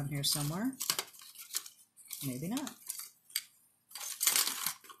pad around here somewhere. Maybe not.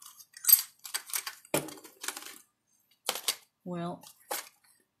 Well,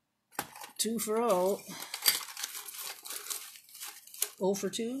 2 for 0. 0 for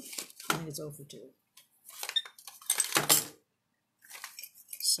 2? I think it's 0 for 2.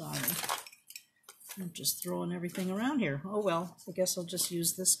 Sorry. I'm just throwing everything around here. Oh well, I guess I'll just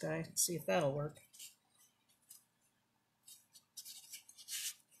use this guy, see if that'll work.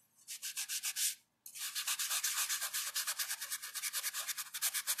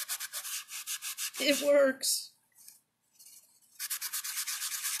 It works.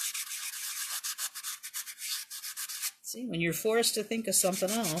 See, when you're forced to think of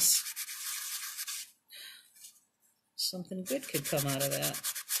something else, something good could come out of that.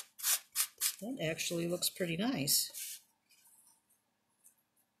 That actually looks pretty nice.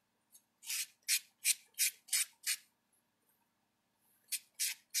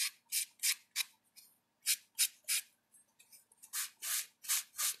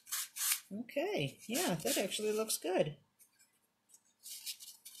 Okay, yeah, that actually looks good.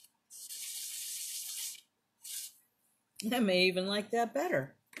 I may even like that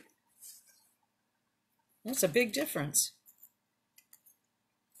better. That's a big difference.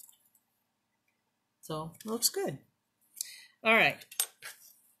 So, looks good. All right.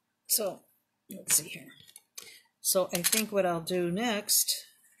 So, let's see here. So, I think what I'll do next,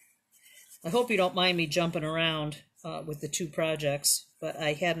 I hope you don't mind me jumping around with the 2 projects, but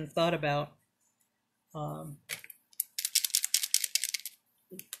I hadn't thought about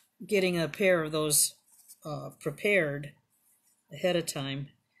getting a pair of those prepared ahead of time.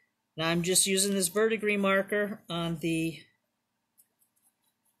 Now I'm just using this verdigris marker on the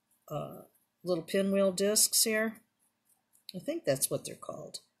little pinwheel discs here. I think that's what they're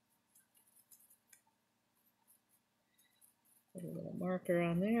called. Put a little marker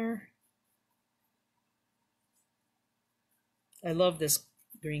on there. I love this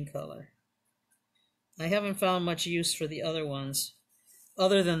green color. I haven't found much use for the other ones,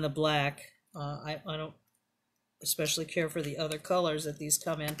 other than the black. I don't especially care for the other colors that these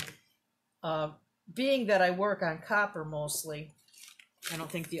come in. Being that I work on copper mostly, I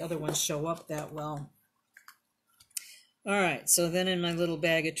don't think the other ones show up that well. All right, so then in my little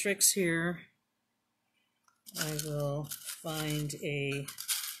bag of tricks here, I will find a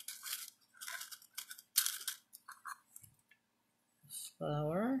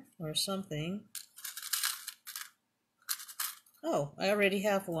flower or something. Oh, I already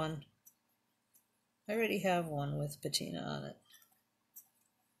have one. I already have one with patina on it.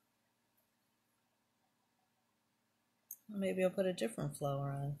 Maybe I'll put a different flower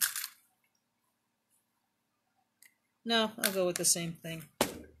on. No, I'll go with the same thing.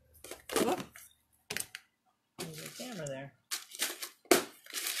 Whoop. There's a camera there.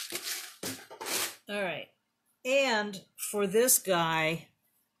 All right. And for this guy,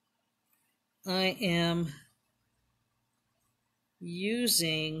 I am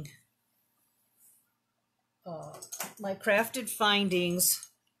using my Crafted Findings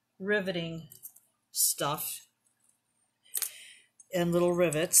riveting stuff and little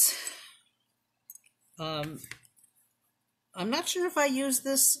rivets. I'm not sure if I used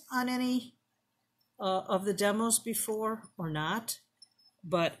this on any of the demos before or not,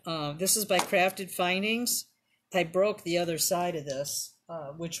 but this is by Crafted Findings. I broke the other side of this,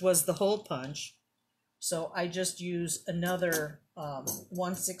 which was the hole punch, so I just used another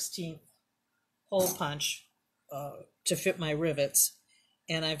 1/16 hole punch to fit my rivets,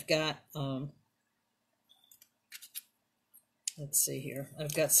 and I've got let's see here,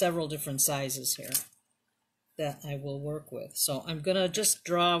 I've got several different sizes here that I will work with. So I'm gonna just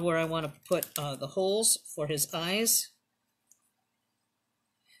draw where I want to put the holes for his eyes.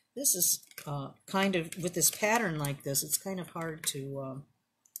 This is kind of, with this pattern like this, it's kind of hard to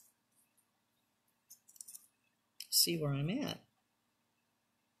see where I'm at.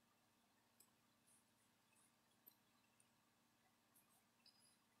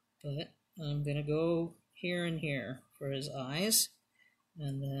 But I'm going to go here and here for his eyes,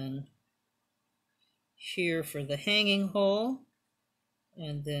 and then here for the hanging hole,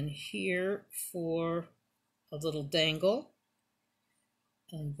 and then here for a little dangle,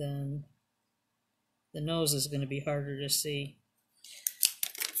 and then the nose is going to be harder to see.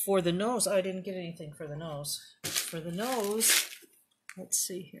 For the nose, I didn't get anything for the nose. For the nose, let's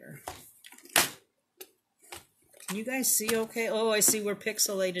see here. Can you guys see okay? Oh, I see we're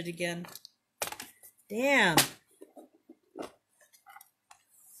pixelated again. Damn.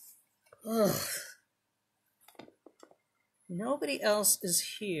 Ugh. Nobody else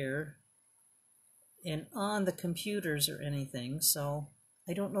is here and on the computers or anything, so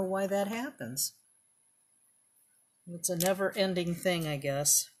I don't know why that happens. It's a never-ending thing, I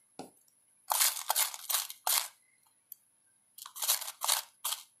guess.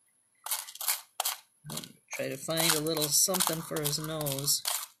 Try to find a little something for his nose.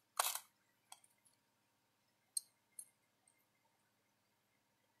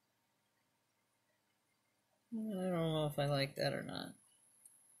 I don't know if I like that or not.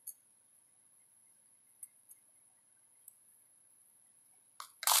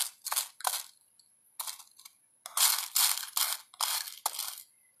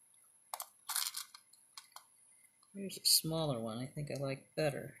 Here's a smaller one I think I like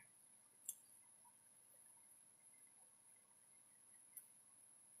better.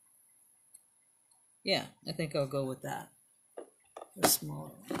 Yeah, I think I'll go with that. The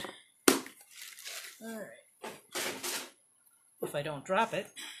smaller one. Alright. If I don't drop it.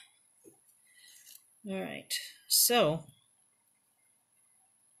 Alright, so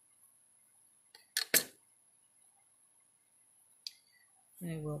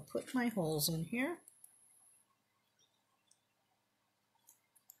I will put my holes in here.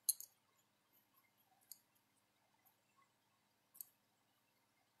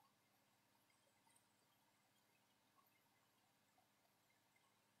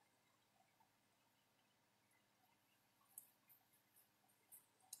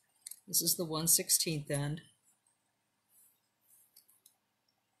 This is the 1/16 end.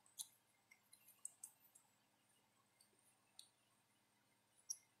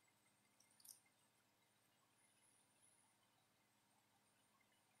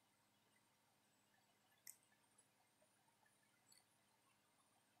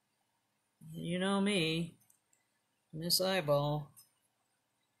 You know me, Miss Eyeball.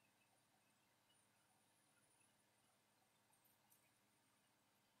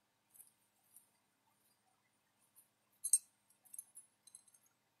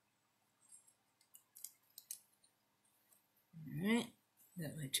 Alright,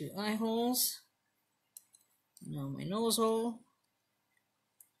 got my two eye holes. Now my nose hole.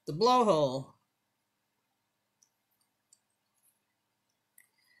 The blowhole.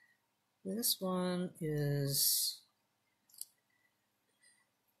 This one is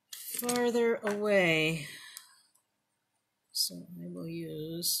farther away, so I will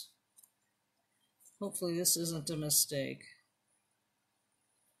use, hopefully this isn't a mistake.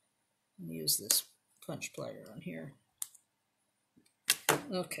 I'll use this punch plier on here.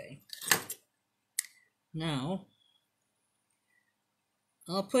 Okay. Now,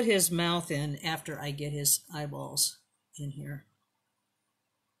 I'll put his mouth in after I get his eyeballs in here.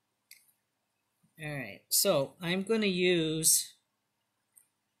 All right, so I'm going to use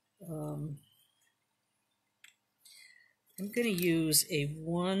a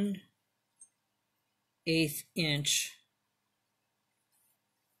 1/8 inch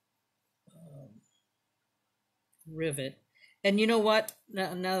rivet. And you know what?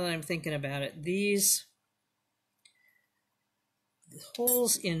 Now that I'm thinking about it, the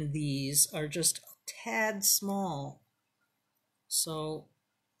holes in these are just a tad small. So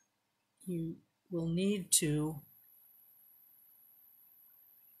you will need to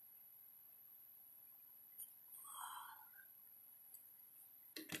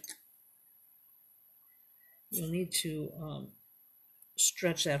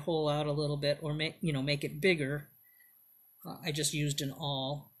stretch that hole out a little bit, or make it bigger. I just used an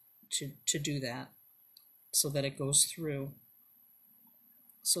awl to do that, so that it goes through.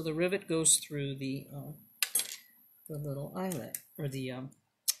 So the rivet goes through the little eyelet, or the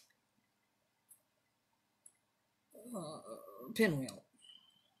pinwheel.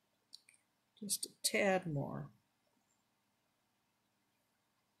 Just a tad more.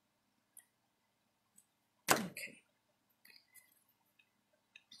 Okay.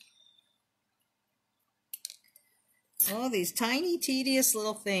 Oh, these tiny, tedious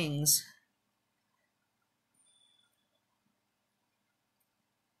little things.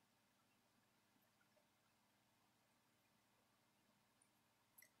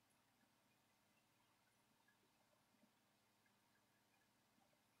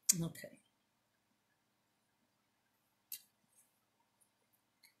 Okay.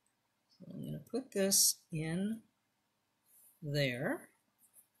 So I'm going to put this in there,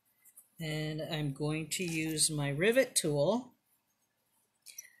 and I'm going to use my rivet tool.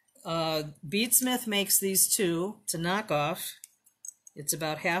 Beadsmith makes these too. It's a knockoff. It's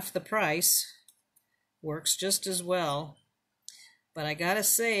about half the price. Works just as well. But I gotta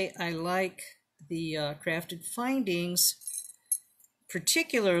say, I like the Crafted Findings,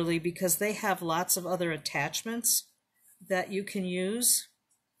 particularly because they have lots of other attachments that you can use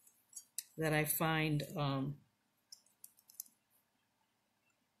that I find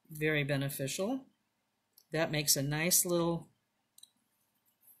very beneficial. That makes a nice little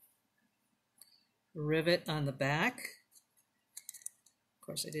rivet on the back. Of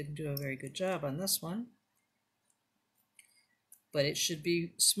course, I didn't do a very good job on this one, but it should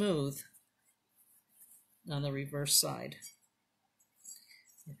be smooth on the reverse side.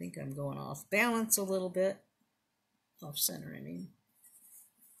 I think I'm going off balance a little bit, off center, I mean.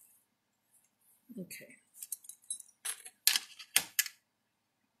 Okay.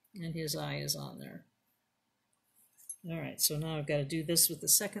 And his eye is on there. All right, so now I've got to do this with the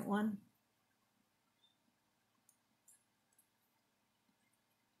second one.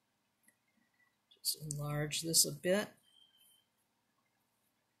 Just enlarge this a bit.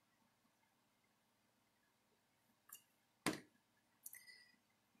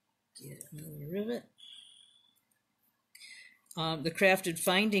 Get another rivet. The Crafted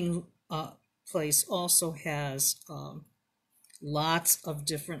Finding place also has lots of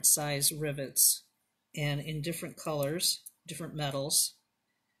different size rivets, and in different colors, different metals.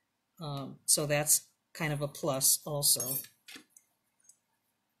 So that's kind of a plus also.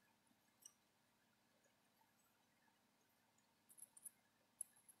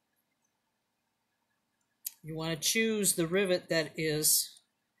 You want to choose the rivet that is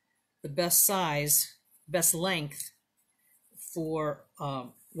the best size, best length for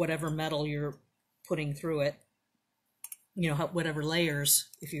whatever metal you're putting through it. You know, whatever layers.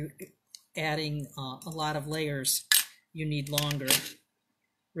 If you're adding a lot of layers, you need longer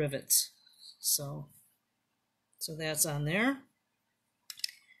rivets. So that's on there.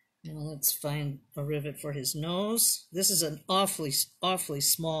 Now let's find a rivet for his nose. This is an awfully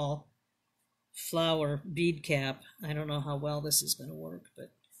small flower bead cap. I don't know how well this is going to work,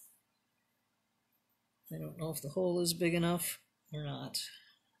 but I don't know if the hole is big enough or not.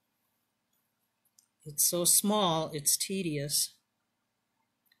 It's so small, it's tedious.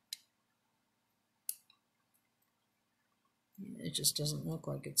 It just doesn't look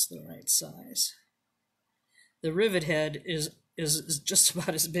like it's the right size. The rivet head is just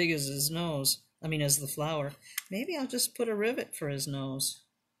about as big as his nose. I mean, as the flower. Maybe I'll just put a rivet for his nose.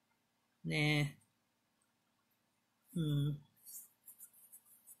 Nah.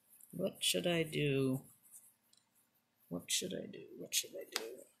 What should I do? What should I do? What should I do?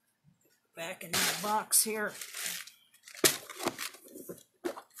 Back into the box here.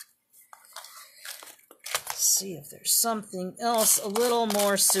 see if there's something else a little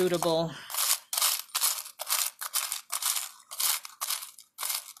more suitable.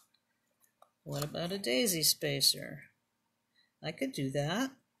 What about a daisy spacer? I could do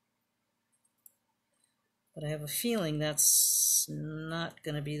that, but I have a feeling that's not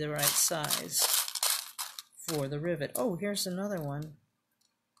going to be the right size for the rivet. Oh, here's another one.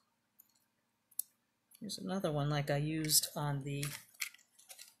 Here's another one like I used on the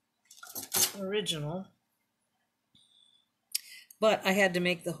original. But I had to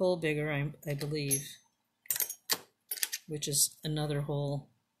make the hole bigger, I believe, which is another whole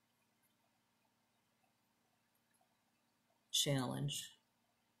challenge.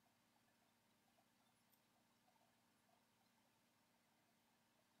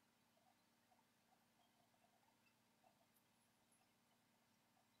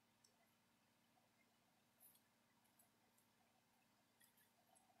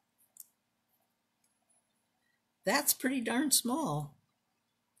 That's pretty darn small.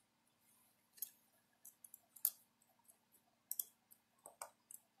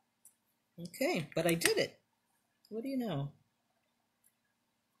 Okay, but I did it. What do you know?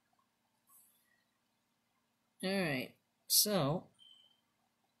 All right, so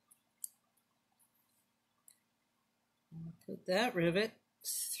I'll put that rivet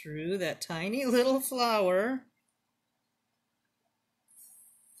through that tiny little flower,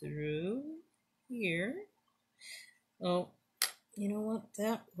 through here. Oh, you know what?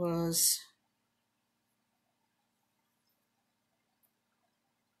 That was...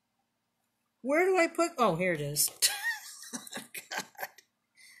 Where do I put... Oh, here it is. God.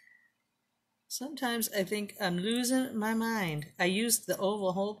 Sometimes I think I'm losing my mind. I used the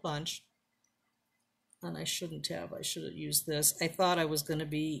oval hole punch, and I shouldn't have. I should have used this. I thought I was going to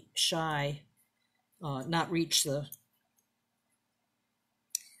be shy, not reach the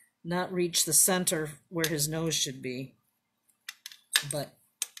center where his nose should be, but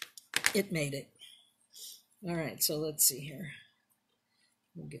it made it. All right, so let's see here.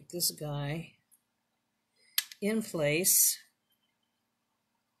 We'll get this guy in place.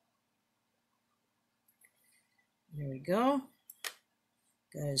 There we go.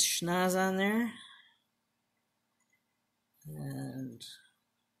 Got his schnoz on there. And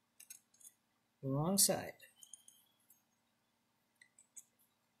the wrong side.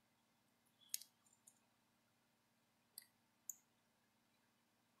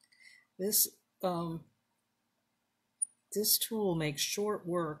 This tool makes short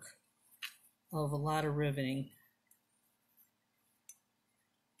work of a lot of riveting.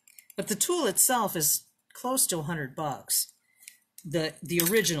 But the tool itself is close to $100. The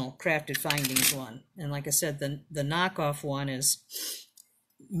original Crafted Findings one. And like I said, the knockoff one is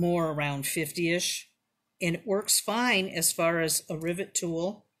more around 50-ish. And it works fine as far as a rivet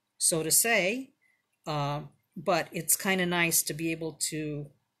tool, so to say. But it's kind of nice to be able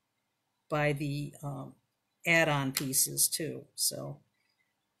to buy the add-on pieces too. So,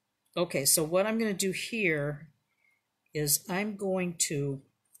 okay, so what I'm going to do here is I'm going to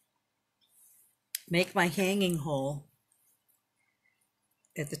make my hanging hole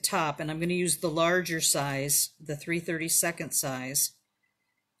at the top, and I'm going to use the larger size, the 3/32 size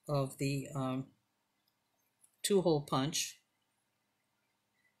of the 2-hole punch,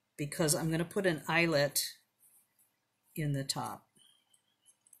 because I'm going to put an eyelet in the top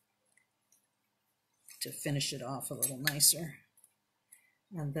to finish it off a little nicer.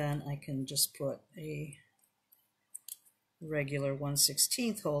 And then I can just put a regular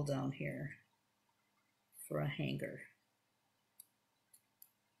 1/16 hole down here for a hanger.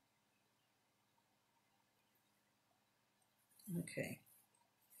 Okay.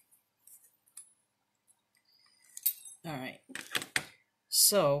 All right.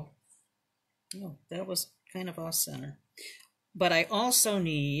 So, oh, that was kind of off center. But I also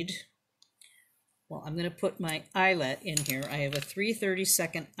need, well, I'm going to put my eyelet in here. I have a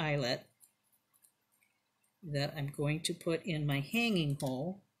 3/32 eyelet that I'm going to put in my hanging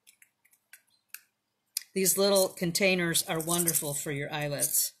hole. These little containers are wonderful for your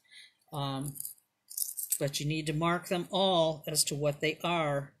eyelets, but you need to mark them all as to what they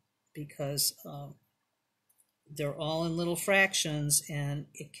are, because they're all in little fractions, and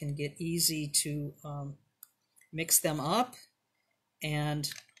it can get easy to mix them up. And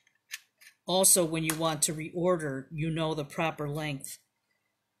also, when you want to reorder, you know the proper length.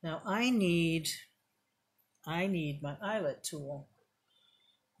 Now I need my eyelet tool.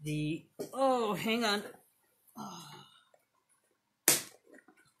 Oh, hang on.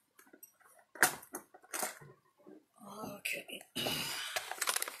 Okay.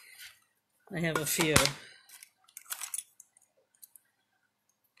 I have a few.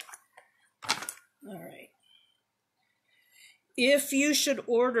 All right. If you should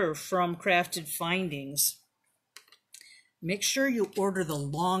order from Crafted Findings, make sure you order the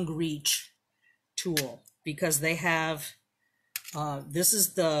long reach tool, because they have, this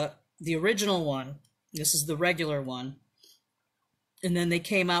is the original one, this is the regular one, and then they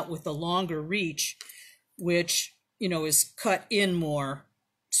came out with the longer reach, which, you know, is cut in more,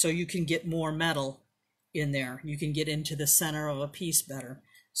 so you can get more metal in there. You can get into the center of a piece better.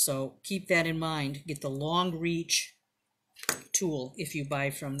 So keep that in mind. Get the long reach tool if you buy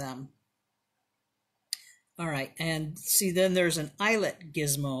from them. All right, and see, then there's an eyelet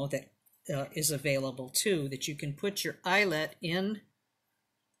gizmo that is available too, that you can put your eyelet in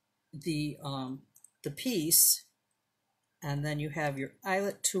the piece, and then you have your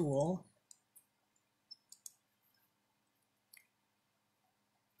eyelet tool.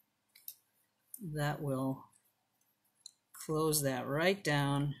 That will close that right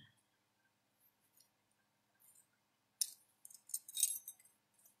down.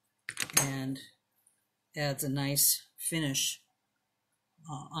 And adds a nice finish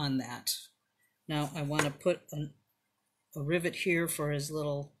on that. Now I want to put a rivet here for his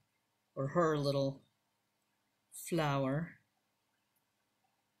little, or her little flower.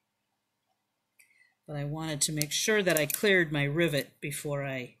 But I wanted to make sure that I cleared my rivet before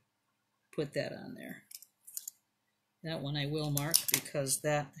I put that on there. That one I will mark, because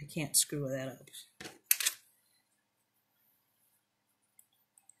that I can't screw that up.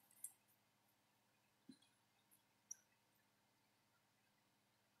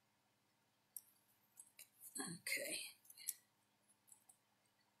 Okay.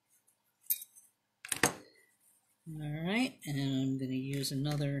 All right, and I'm going to use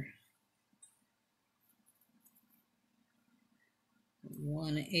another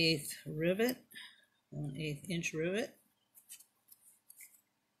 1/8 rivet, 1/8 inch rivet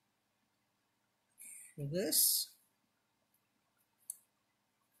for this.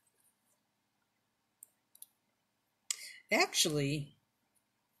 Actually,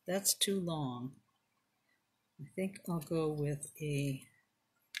 that's too long. I think I'll go with a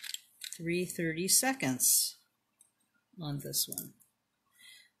 3/32 on this one,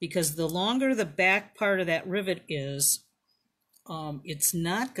 because the longer the back part of that rivet is, it's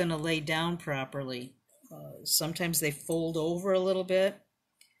not going to lay down properly. Sometimes they fold over a little bit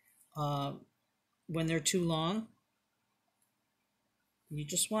when they're too long. You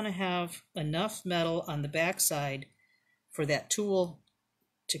just want to have enough metal on the back side for that tool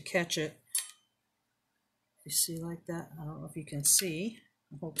to catch it. You see like that? I don't know if you can see.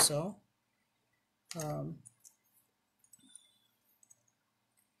 I hope so.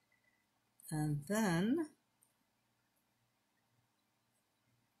 And then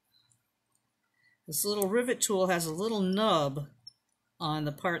this little rivet tool has a little nub on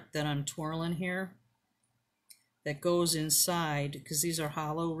the part that I'm twirling here that goes inside, because these are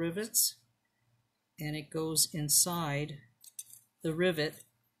hollow rivets, and it goes inside the rivet,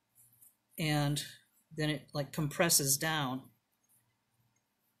 and then it like compresses down.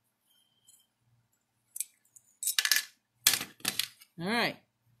 All right,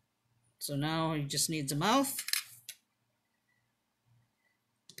 so now he just needs a mouth.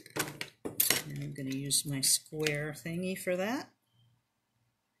 And I'm going to use my square thingy for that.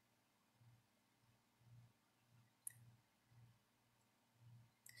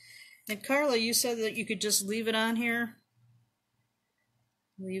 And Carla, you said that you could just leave it on here?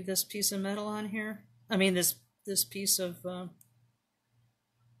 Leave this piece of metal on here? I mean, this piece of... I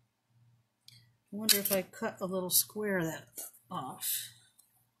wonder if I cut a little square that off.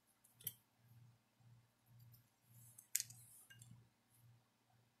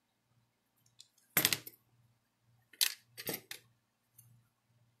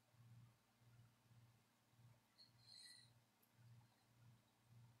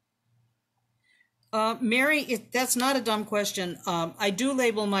 Mary, that's not a dumb question. I do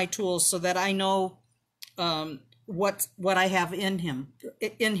label my tools so that I know what I have in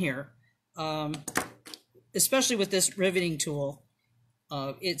here. Especially with this riveting tool,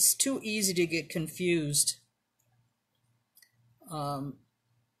 it's too easy to get confused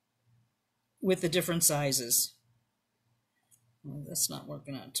with the different sizes. Well, that's not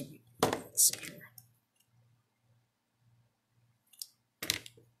working out to me. Let's see here.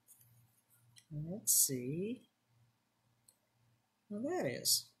 Let's see. Well, that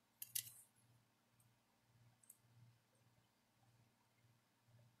is.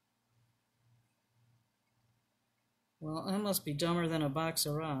 Well, I must be dumber than a box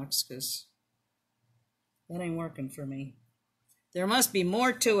of rocks, because that ain't working for me. There must be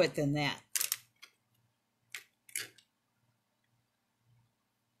more to it than that.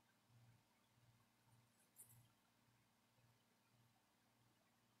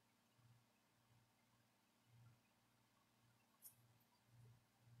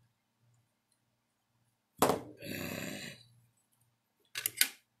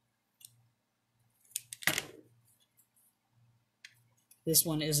 This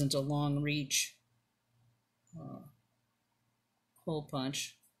one isn't a long reach hole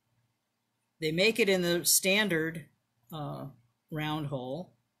punch. They make it in the standard round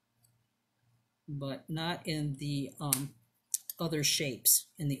hole, but not in the other shapes.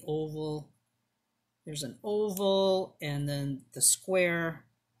 In the oval, there's an oval, and then the square.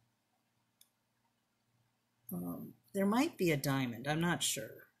 There might be a diamond, I'm not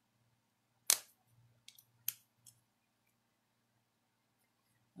sure.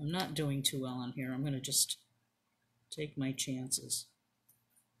 I'm not doing too well on here. I'm going to just take my chances.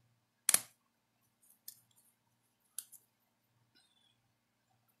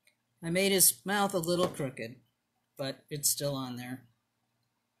 I made his mouth a little crooked, but it's still on there.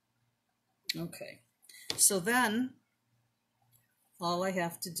 Okay, so then all I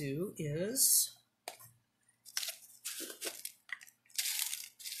have to do is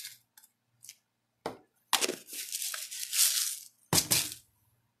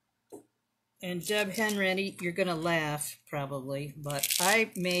and Deb Henry, you're gonna laugh probably, but I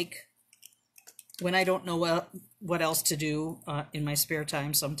make, when I don't know what else to do in my spare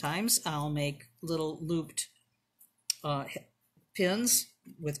time, sometimes I'll make little looped pins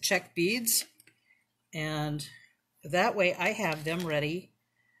with check beads, and that way I have them ready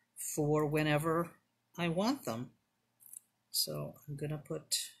for whenever I want them. So I'm gonna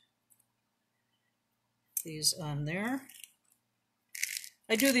put these on there.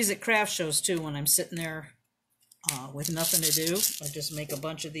 I do these at craft shows too when I'm sitting there with nothing to do. I just make a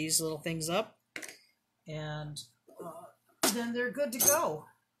bunch of these little things up, and then they're good to go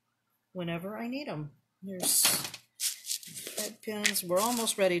whenever I need them. There's head pins. We're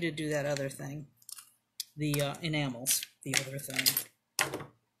almost ready to do that other thing, the enamels, the other thing.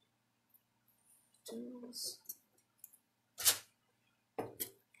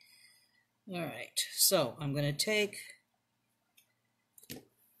 All right, so I'm going to take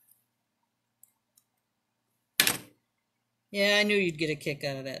I knew you'd get a kick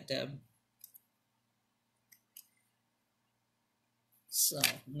out of that, Deb. So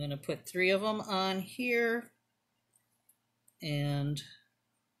I'm going to put 3 of them on here, and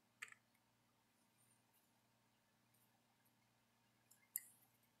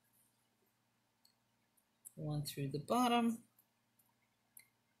one through the bottom,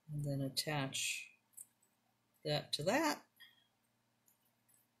 and then attach that to that,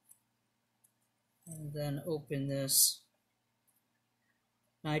 and then open this.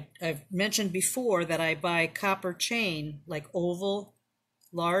 I've mentioned before that I buy copper chain, like oval,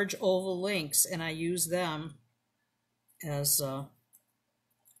 large oval links, and I use them as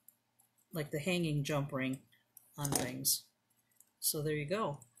like the hanging jump ring on things. So there you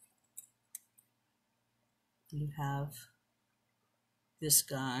go. You have this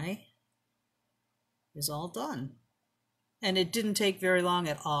guy is all done. And it didn't take very long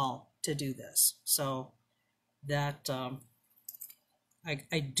at all to do this. So that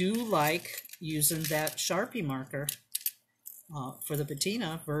I do like using that Sharpie marker for the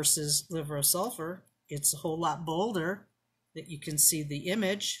patina versus liver of sulfur. It's a whole lot bolder that you can see the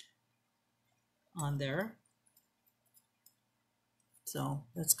image on there. So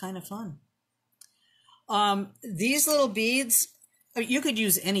that's kind of fun. These little beads, you could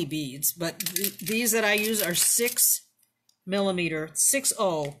use any beads, but these that I use are 6 millimeter,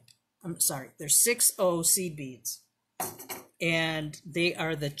 6.0, I'm sorry, they're 6.0 seed beads. And they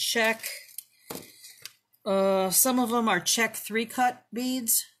are the check, some of them are check 3-cut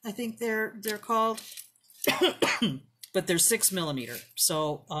beads, I think they're called, but they're 6 millimeter.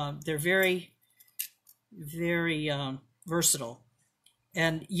 So they're very, very versatile.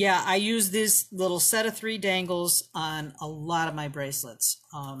 And yeah, I use this little set of 3 dangles on a lot of my bracelets.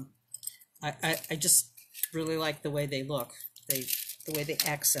 I just really like the way they look, the way they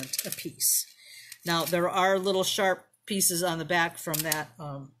accent a piece. Now there are little sharp pieces on the back from that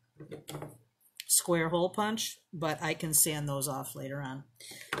square hole punch, but I can sand those off later on.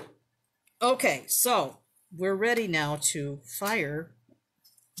 Okay, so we're ready now to fire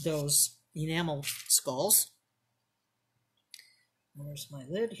those enamel skulls. Where's my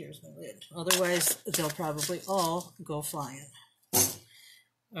lid? Here's my lid. Otherwise, they'll probably all go flying.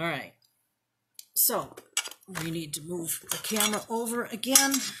 All right. So, we need to move the camera over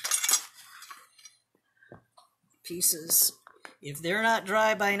again. Pieces, if they're not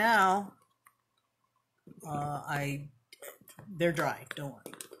dry by now, they're dry. Don't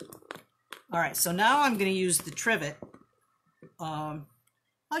worry. All right. So now I'm going to use the trivet. I'll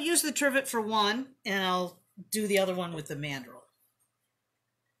use the trivet for one, and I'll do the other one with the mandrel.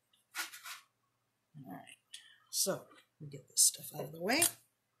 All right, so we get this stuff out of the way.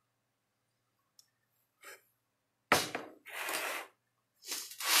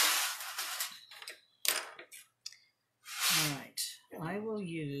 will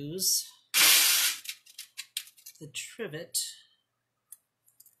use the trivet.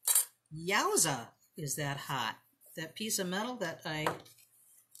 Yowza, is that hot. That piece of metal that I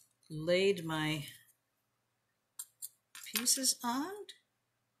laid my pieces on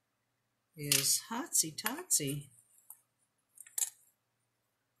is hotsy-totsy.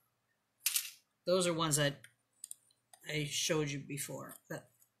 Those are ones that I showed you before that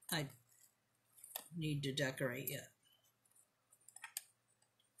I need to decorate yet.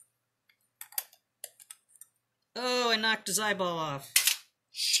 Oh, I knocked his eyeball off.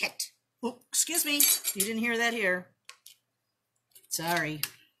 Shit. Oh, excuse me. You didn't hear that here. Sorry.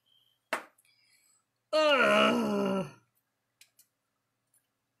 Ugh.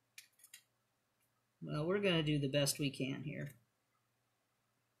 Well, we're going to do the best we can here.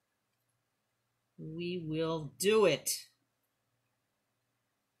 We will do it.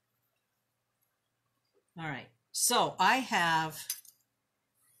 All right. So I have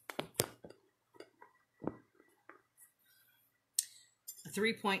a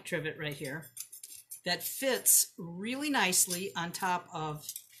 3-point trivet right here that fits really nicely on top of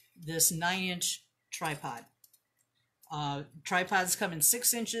this 9-inch tripod. Tripods come in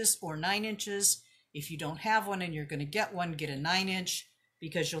 6 inches or 9 inches. If you don't have one and you're going to get one, get a 9-inch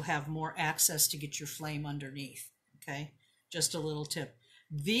because you'll have more access to get your flame underneath. Okay, just a little tip.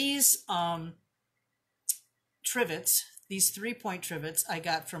 These trivets, these 3-point trivets, I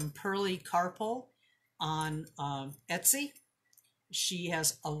got from Pearly Carpole on Etsy. She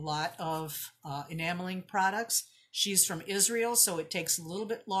has a lot of enameling products. She's from Israel, so it takes a little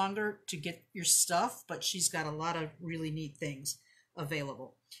bit longer to get your stuff, but she's got a lot of really neat things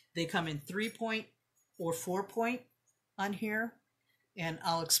available. They come in 3-point or 4-point on here, and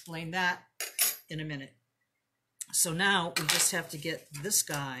I'll explain that in a minute. So now we just have to get this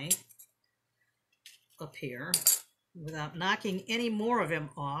guy up here without knocking any more of him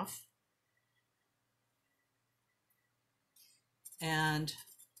off. And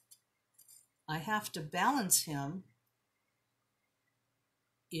I have to balance him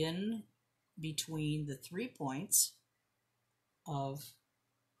in between the 3 points of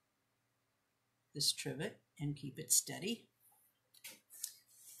this trivet and keep it steady.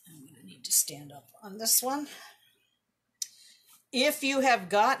 I'm going to need to stand up on this one. If you have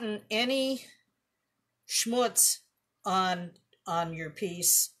gotten any schmutz on your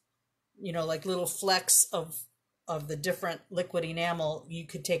piece, you know, like little flecks of the different liquid enamel, you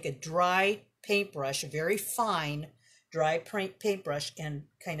could take a dry paintbrush, a very fine dry paintbrush, and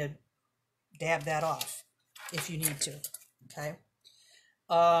kind of dab that off if you need to. Okay.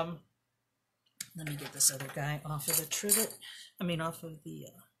 Let me get this other guy off of the trivet. I mean, off of the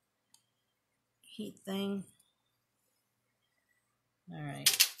heat thing. All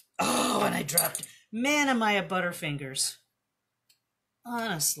right. Oh, and I dropped. Man, am I a butterfingers.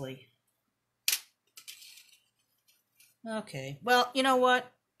 Honestly. Okay. Well, you know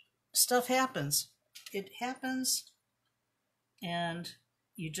what? Stuff happens. It happens, and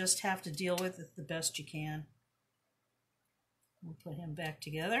you just have to deal with it the best you can. We'll put him back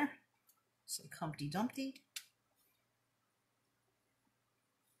together. It's like Humpty Dumpty.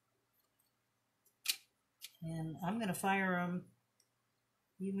 And I'm going to fire them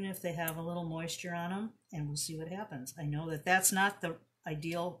even if they have a little moisture on them, and we'll see what happens. I know that that's not the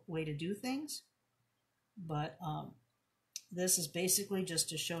ideal way to do things, but this is basically just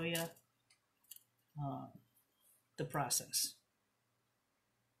to show you the process.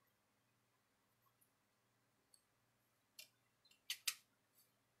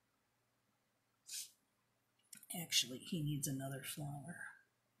 Actually, he needs another flower.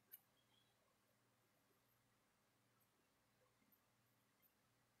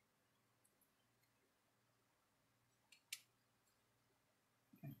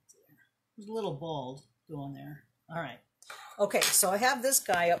 Right there. There's a little bulb going there. All right. Okay, so I have this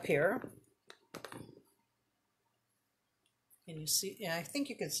guy up here. Can you see? Yeah, I think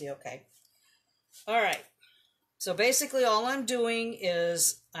you can see okay. All right. So basically all I'm doing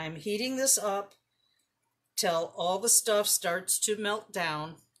is I'm heating this up till all the stuff starts to melt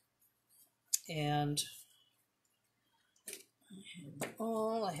down. And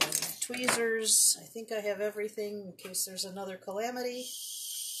I have my tweezers. I think I have everything in case there's another calamity.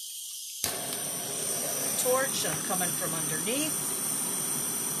 Torch, I'm coming from underneath.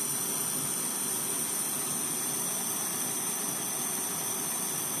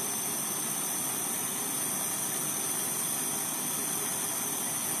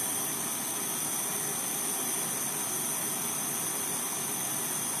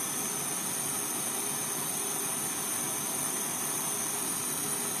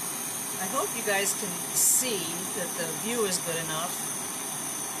 I hope you guys can see that the view is good enough.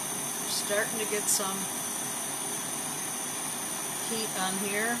 starting to get some heat on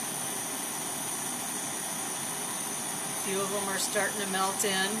here. A few of them are starting to melt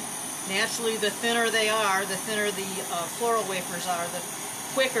in. Naturally, the thinner they are, the thinner the floral wafers are, the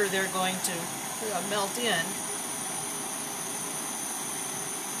quicker they're going to melt in.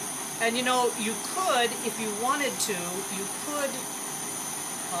 And you know, you could, if you wanted to, you could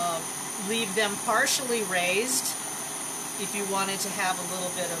leave them partially raised if you wanted to have a little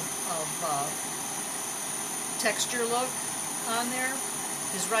bit of texture look on there.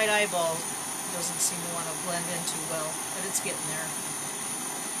 His right eyeball doesn't seem to want to blend in too well, but it's getting there.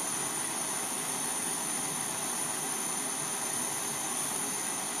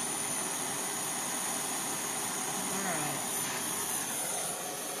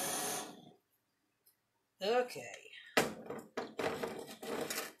 Okay,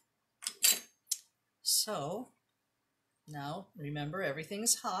 so now remember,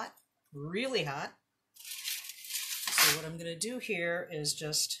 everything's hot, really hot. So what I'm going to do here is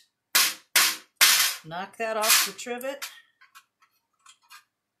just knock that off the trivet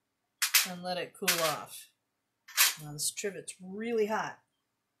and let it cool off. Now this trivet's really hot.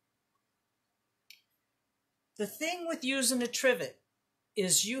 The thing with using a trivet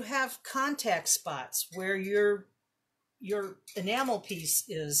is you have contact spots where your enamel piece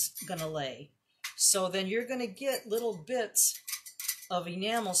is going to lay. So then you're going to get little bits of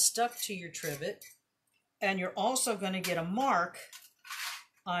enamel stuck to your trivet, and you're also going to get a mark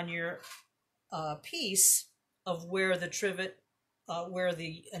on your piece of where the trivet, where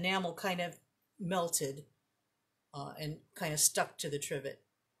the enamel kind of melted and kind of stuck to the trivet.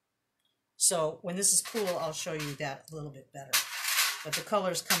 So when this is cool, I'll show you that a little bit better. But the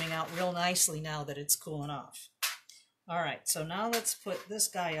color's coming out real nicely now that it's cooling off. All right, so now let's put this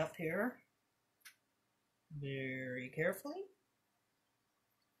guy up here very carefully.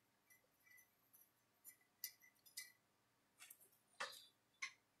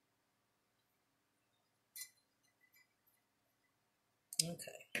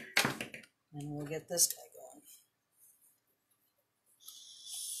 Okay, and we'll get this guy going.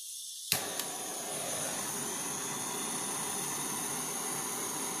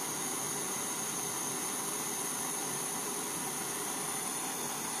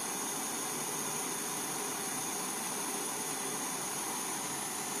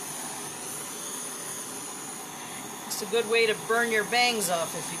 It's a good way to burn your bangs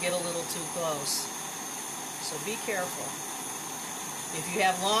off if you get a little too close. So be careful. If you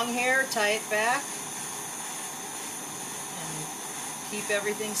have long hair, tie it back and keep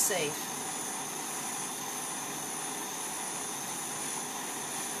everything safe.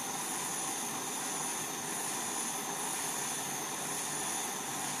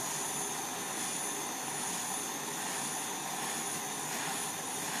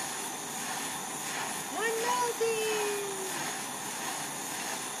 I'm melting!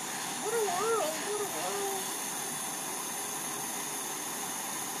 What a world, what a world.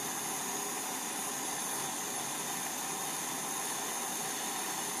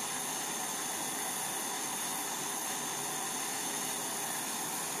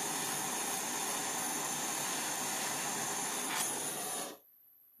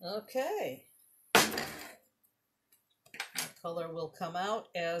 Okay. The color will come out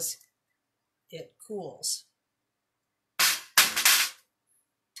as it cools.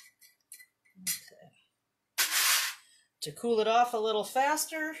 Okay. To cool it off a little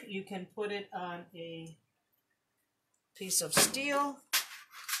faster, you can put it on a piece of steel.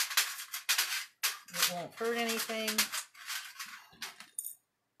 It won't hurt anything.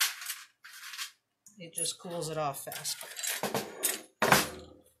 It just cools it off faster.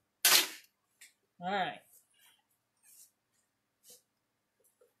 All right.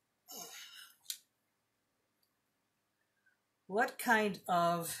 What kind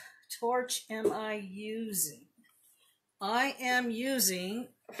of torch am I using? I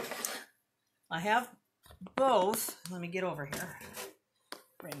have both. Let me get over here.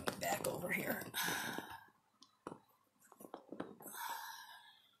 Bring me back over here.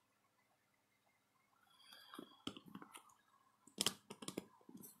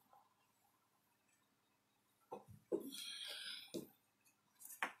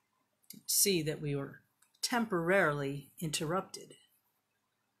 See that we were temporarily interrupted.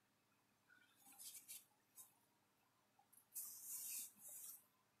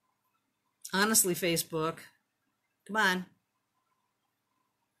 Honestly, Facebook, come on.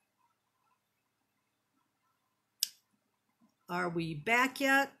 Are we back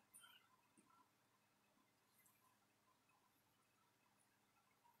yet?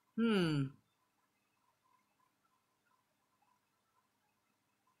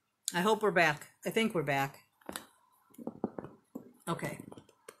 I hope we're back. I think we're back. Okay.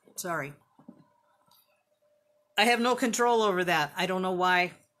 Sorry. I have no control over that. I don't know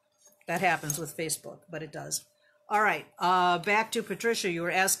why that happens with Facebook, but it does. All right. Back to Patricia. You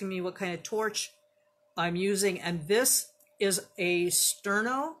were asking me what kind of torch I'm using, and this is a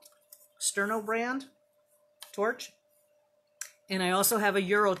Sterno brand torch. And I also have a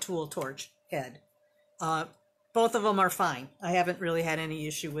Eurotool torch head. Both of them are fine. I haven't really had any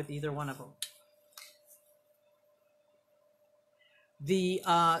issue with either one of them. The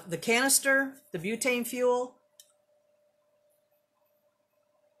canister, the butane fuel,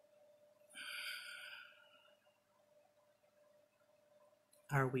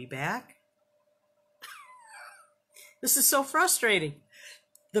 are we back? This is so frustrating.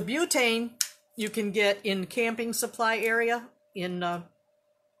 The butane you can get in camping supply area in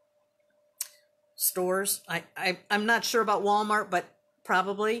stores. I'm not sure about Walmart, but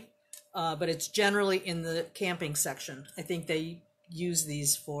probably. But it's generally in the camping section. I think they use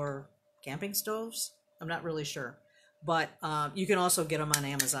these for camping stoves. I'm not really sure. But you can also get them on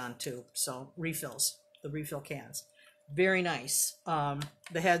Amazon too. So refills, the refill cans. Very nice.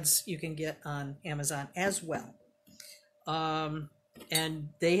 The heads you can get on Amazon as well. And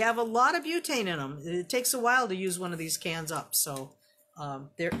they have a lot of butane in them. It takes a while to use one of these cans up. So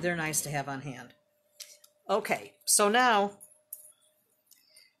they're nice to have on hand. Okay, so now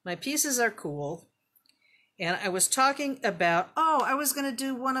my pieces are cool. And I was talking about, I was going to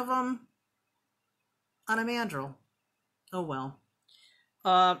do one of them on a mandrel. Oh, well.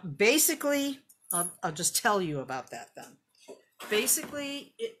 Basically, I'll just tell you about that then.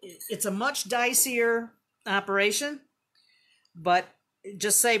 Basically, it's a much dicier operation, but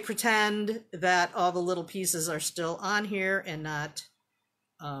just say pretend that all the little pieces are still on here and not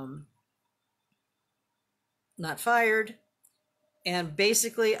fired. And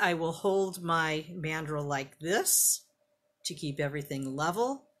basically, I will hold my mandrel like this to keep everything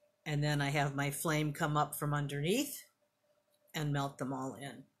level. And then I have my flame come up from underneath and melt them all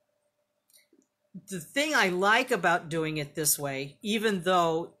in. The thing I like about doing it this way, even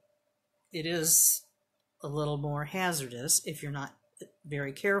though it is a little more hazardous if you're not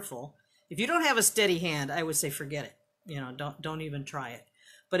very careful, if you don't have a steady hand, I would say forget it. You know, don't even try it.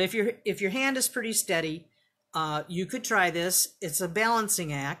 But if your hand is pretty steady, you could try this. It's a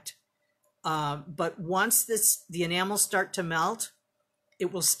balancing act. But once the enamels start to melt,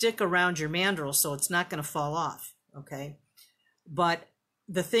 it will stick around your mandrel, so it's not going to fall off. Okay. But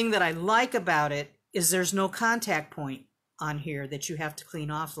the thing that I like about it is there's no contact point on here that you have to clean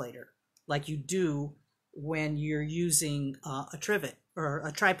off later, like you do when you're using a trivet or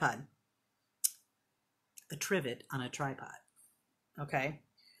a tripod. A trivet on a tripod. Okay.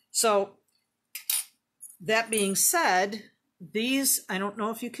 So that being said, these, I don't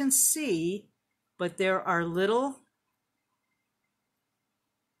know if you can see, but there are little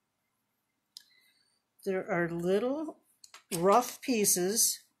rough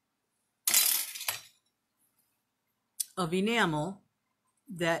pieces of enamel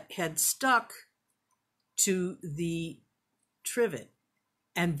that had stuck to the trivet.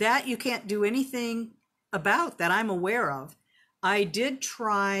 And that you can't do anything about that I'm aware of. I did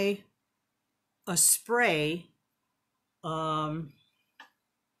try a spray. I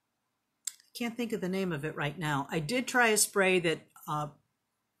can't think of the name of it right now. I did try a spray that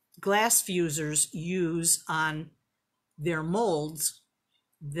glass fusers use on their molds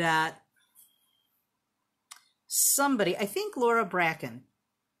that somebody, I think Laura Bracken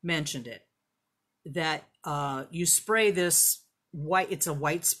mentioned it, that you spray this white, it's a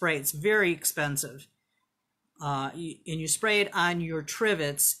white spray, it's very expensive. And you spray it on your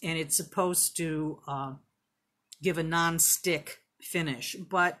trivets, and it's supposed to give a non-stick finish,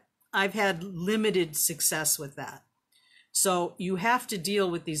 but I've had limited success with that. So you have to deal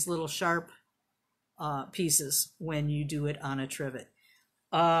with these little sharp pieces when you do it on a trivet.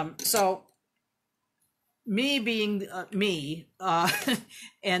 So me being me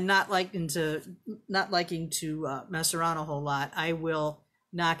and not liking to mess around a whole lot, I will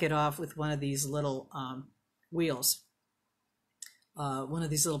knock it off with one of these little wheels, one of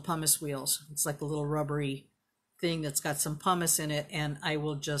these little pumice wheels. It's like a little rubbery thing that's got some pumice in it, and I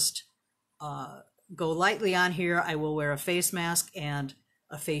will just go lightly on here. I will wear a face mask and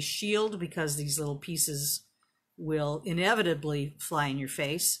a face shield because these little pieces will inevitably fly in your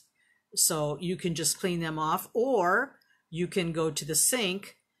face. So you can just clean them off, or you can go to the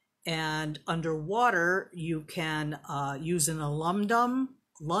sink and underwater you can use an alumdun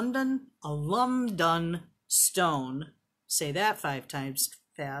stone. Say that 5 times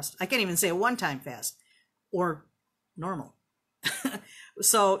fast. I can't even say it 1 time fast, or normal.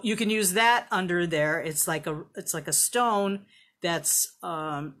 So you can use that under there. It's like a stone that's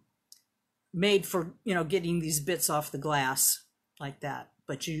made for, you know, getting these bits off the glass like that,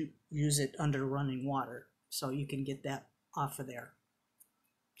 but you use it under running water, so you can get that off of there.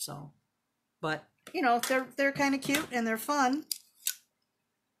 So, but you know, they're kind of cute and they're fun.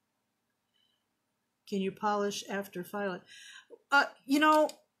 Can you polish after filing? You know,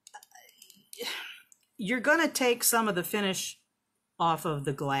 you're gonna take some of the finish off of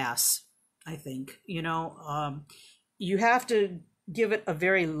the glass, I think. You know, you have to give it a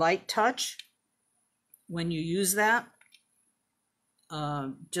very light touch when you use that.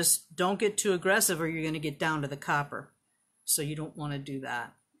 Just don't get too aggressive or you're going to get down to the copper. So you don't want to do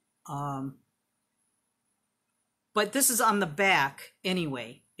that. But this is on the back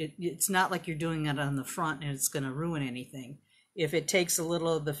anyway. It's not like you're doing it on the front and it's going to ruin anything. If it takes a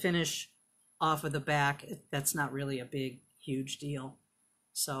little of the finish off of the back, that's not really a big, huge deal.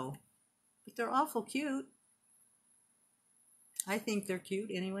 So, but they're awful cute. I think they're cute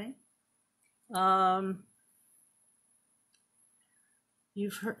anyway.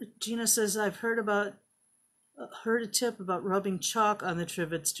 You've heard, Gina says, I've heard a tip about rubbing chalk on the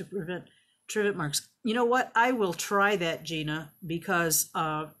trivets to prevent trivet marks. You know what? I will try that, Gina, because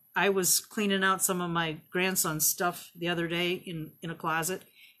I was cleaning out some of my grandson's stuff the other day in a closet,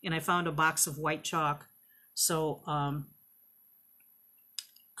 and I found a box of white chalk. So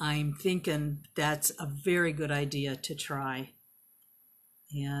I'm thinking that's a very good idea to try.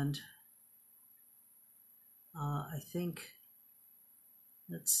 And I think,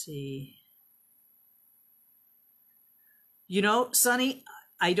 let's see. You know, Sonny,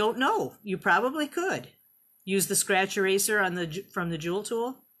 I don't know. You probably could use the scratch eraser on from the Jewel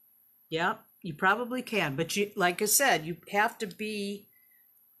tool. Yeah, you probably can. But you, like I said, you have to be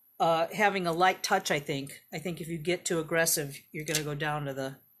having a light touch. I think if you get too aggressive, you're going to go down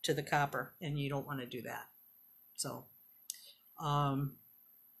to the copper, and you don't want to do that. So,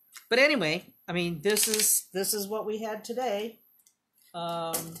 but anyway, I mean, this is what we had today.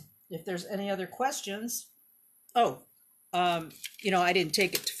 If there's any other questions, you know, I didn't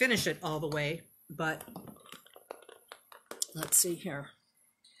take it to finish it all the way, but let's see here.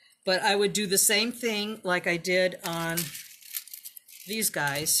 But I would do the same thing like I did on these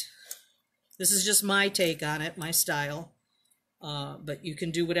guys. This is just my take on it, my style. But you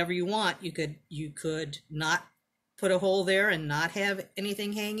can do whatever you want. You could not put a hole there and not have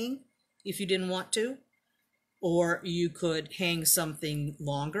anything hanging if you didn't want to. Or you could hang something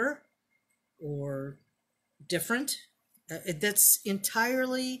longer or different. It's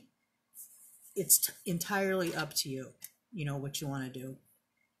entirely up to you, you know, what you want to do.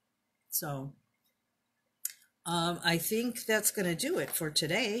 So I think that's going to do it for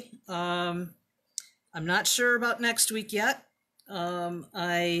today. I'm not sure about next week yet. I'm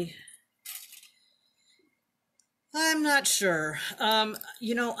not sure.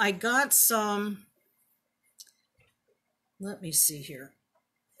 You know, I got some, let me see here.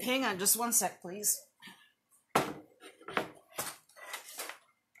 Hang on just one sec, please.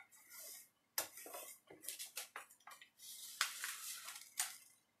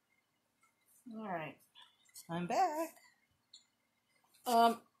 All right, I'm back.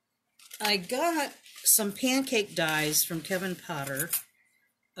 I got some pancake dies from Kevin Potter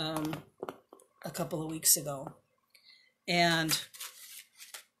a couple of weeks ago, and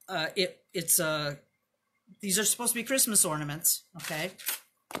these are supposed to be Christmas ornaments. Okay,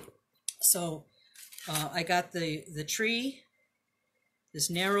 so I got the tree,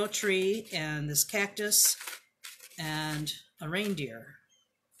 this narrow tree, and this cactus, and a reindeer.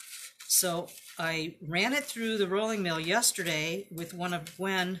 So I ran it through the rolling mill yesterday with one of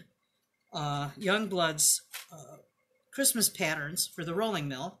Gwen Youngblood's Christmas patterns for the rolling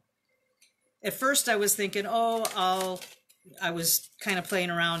mill. At first I was thinking, I was kind of playing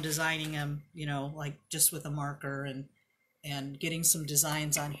around designing them, you know, like just with a marker and getting some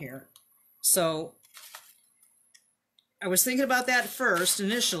designs on here. So I was thinking about that first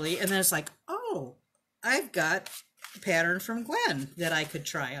initially, and then it's like, oh, I've got a pattern from Gwen that I could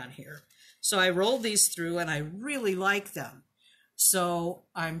try on here. So I rolled these through and I really like them. So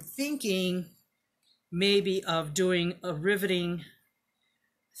I'm thinking maybe of doing a riveting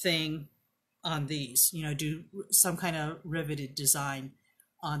thing on these, you know, do some kind of riveted design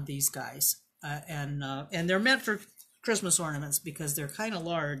on these guys. And they're meant for Christmas ornaments because they're kind of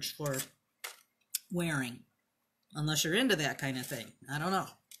large for wearing, unless you're into that kind of thing. I don't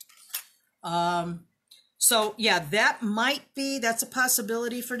know. So yeah, that's a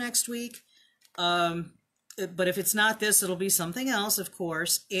possibility for next week. But if it's not this, it'll be something else, of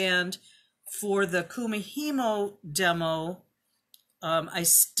course. And for the Kumihimo demo, I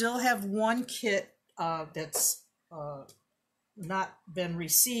still have one kit that's not been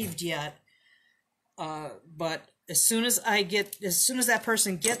received yet, but as soon as that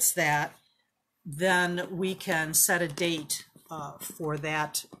person gets that, then we can set a date for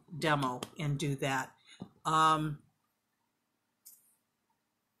that demo and do that.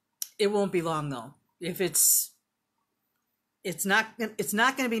 It won't be long though. If it's not going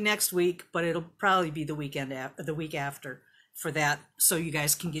to be next week, but it'll probably be the week after for that, so you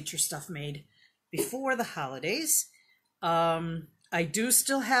guys can get your stuff made before the holidays. I do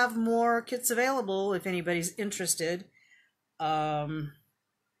still have more kits available if anybody's interested. But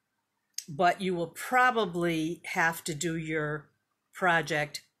you will probably have to do your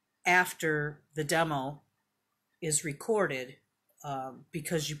project after the demo is recorded,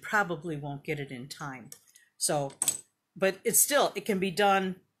 because you probably won't get it in time. So, but it can be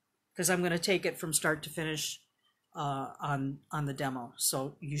done, because I'm going to take it from start to finish on the demo.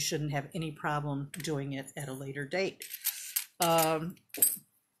 So you shouldn't have any problem doing it at a later date. And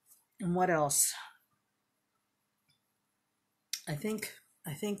what else? I think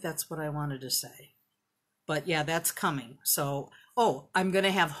that's what I wanted to say. But yeah, that's coming. So, I'm going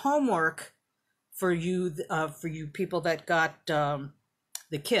to have homework for you people that got the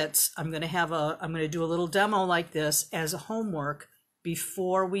kits. I'm going to do a little demo like this as a homework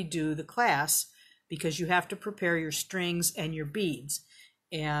before we do the class, because you have to prepare your strings and your beads.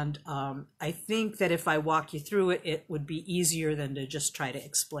 And I think that if I walk you through it, it would be easier than to just try to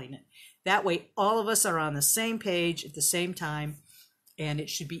explain it. That way, all of us are on the same page at the same time, and it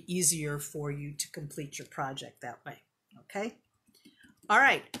should be easier for you to complete your project that way. Okay? All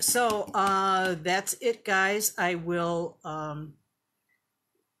right, so that's it, guys. I will,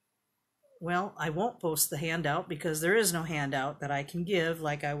 well, I won't post the handout because there is no handout that I can give,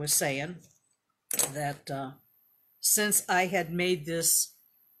 like I was saying, that since I had made this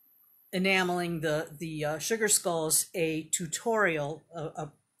enameling the sugar skulls a tutorial, a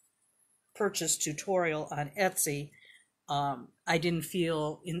purchase tutorial on Etsy, I didn't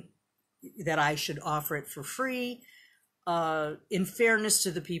feel that I should offer it for free, in fairness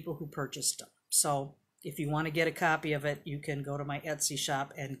to the people who purchased them. So if you want to get a copy of it, you can go to my Etsy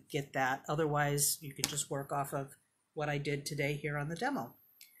shop and get that. Otherwise, you can just work off of what I did today here on the demo.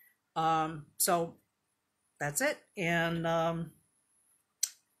 So that's it. And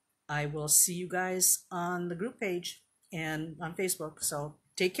I will see you guys on the group page and on Facebook. So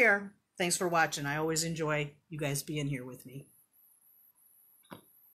take care. Thanks for watching. I always enjoy you guys being here with me.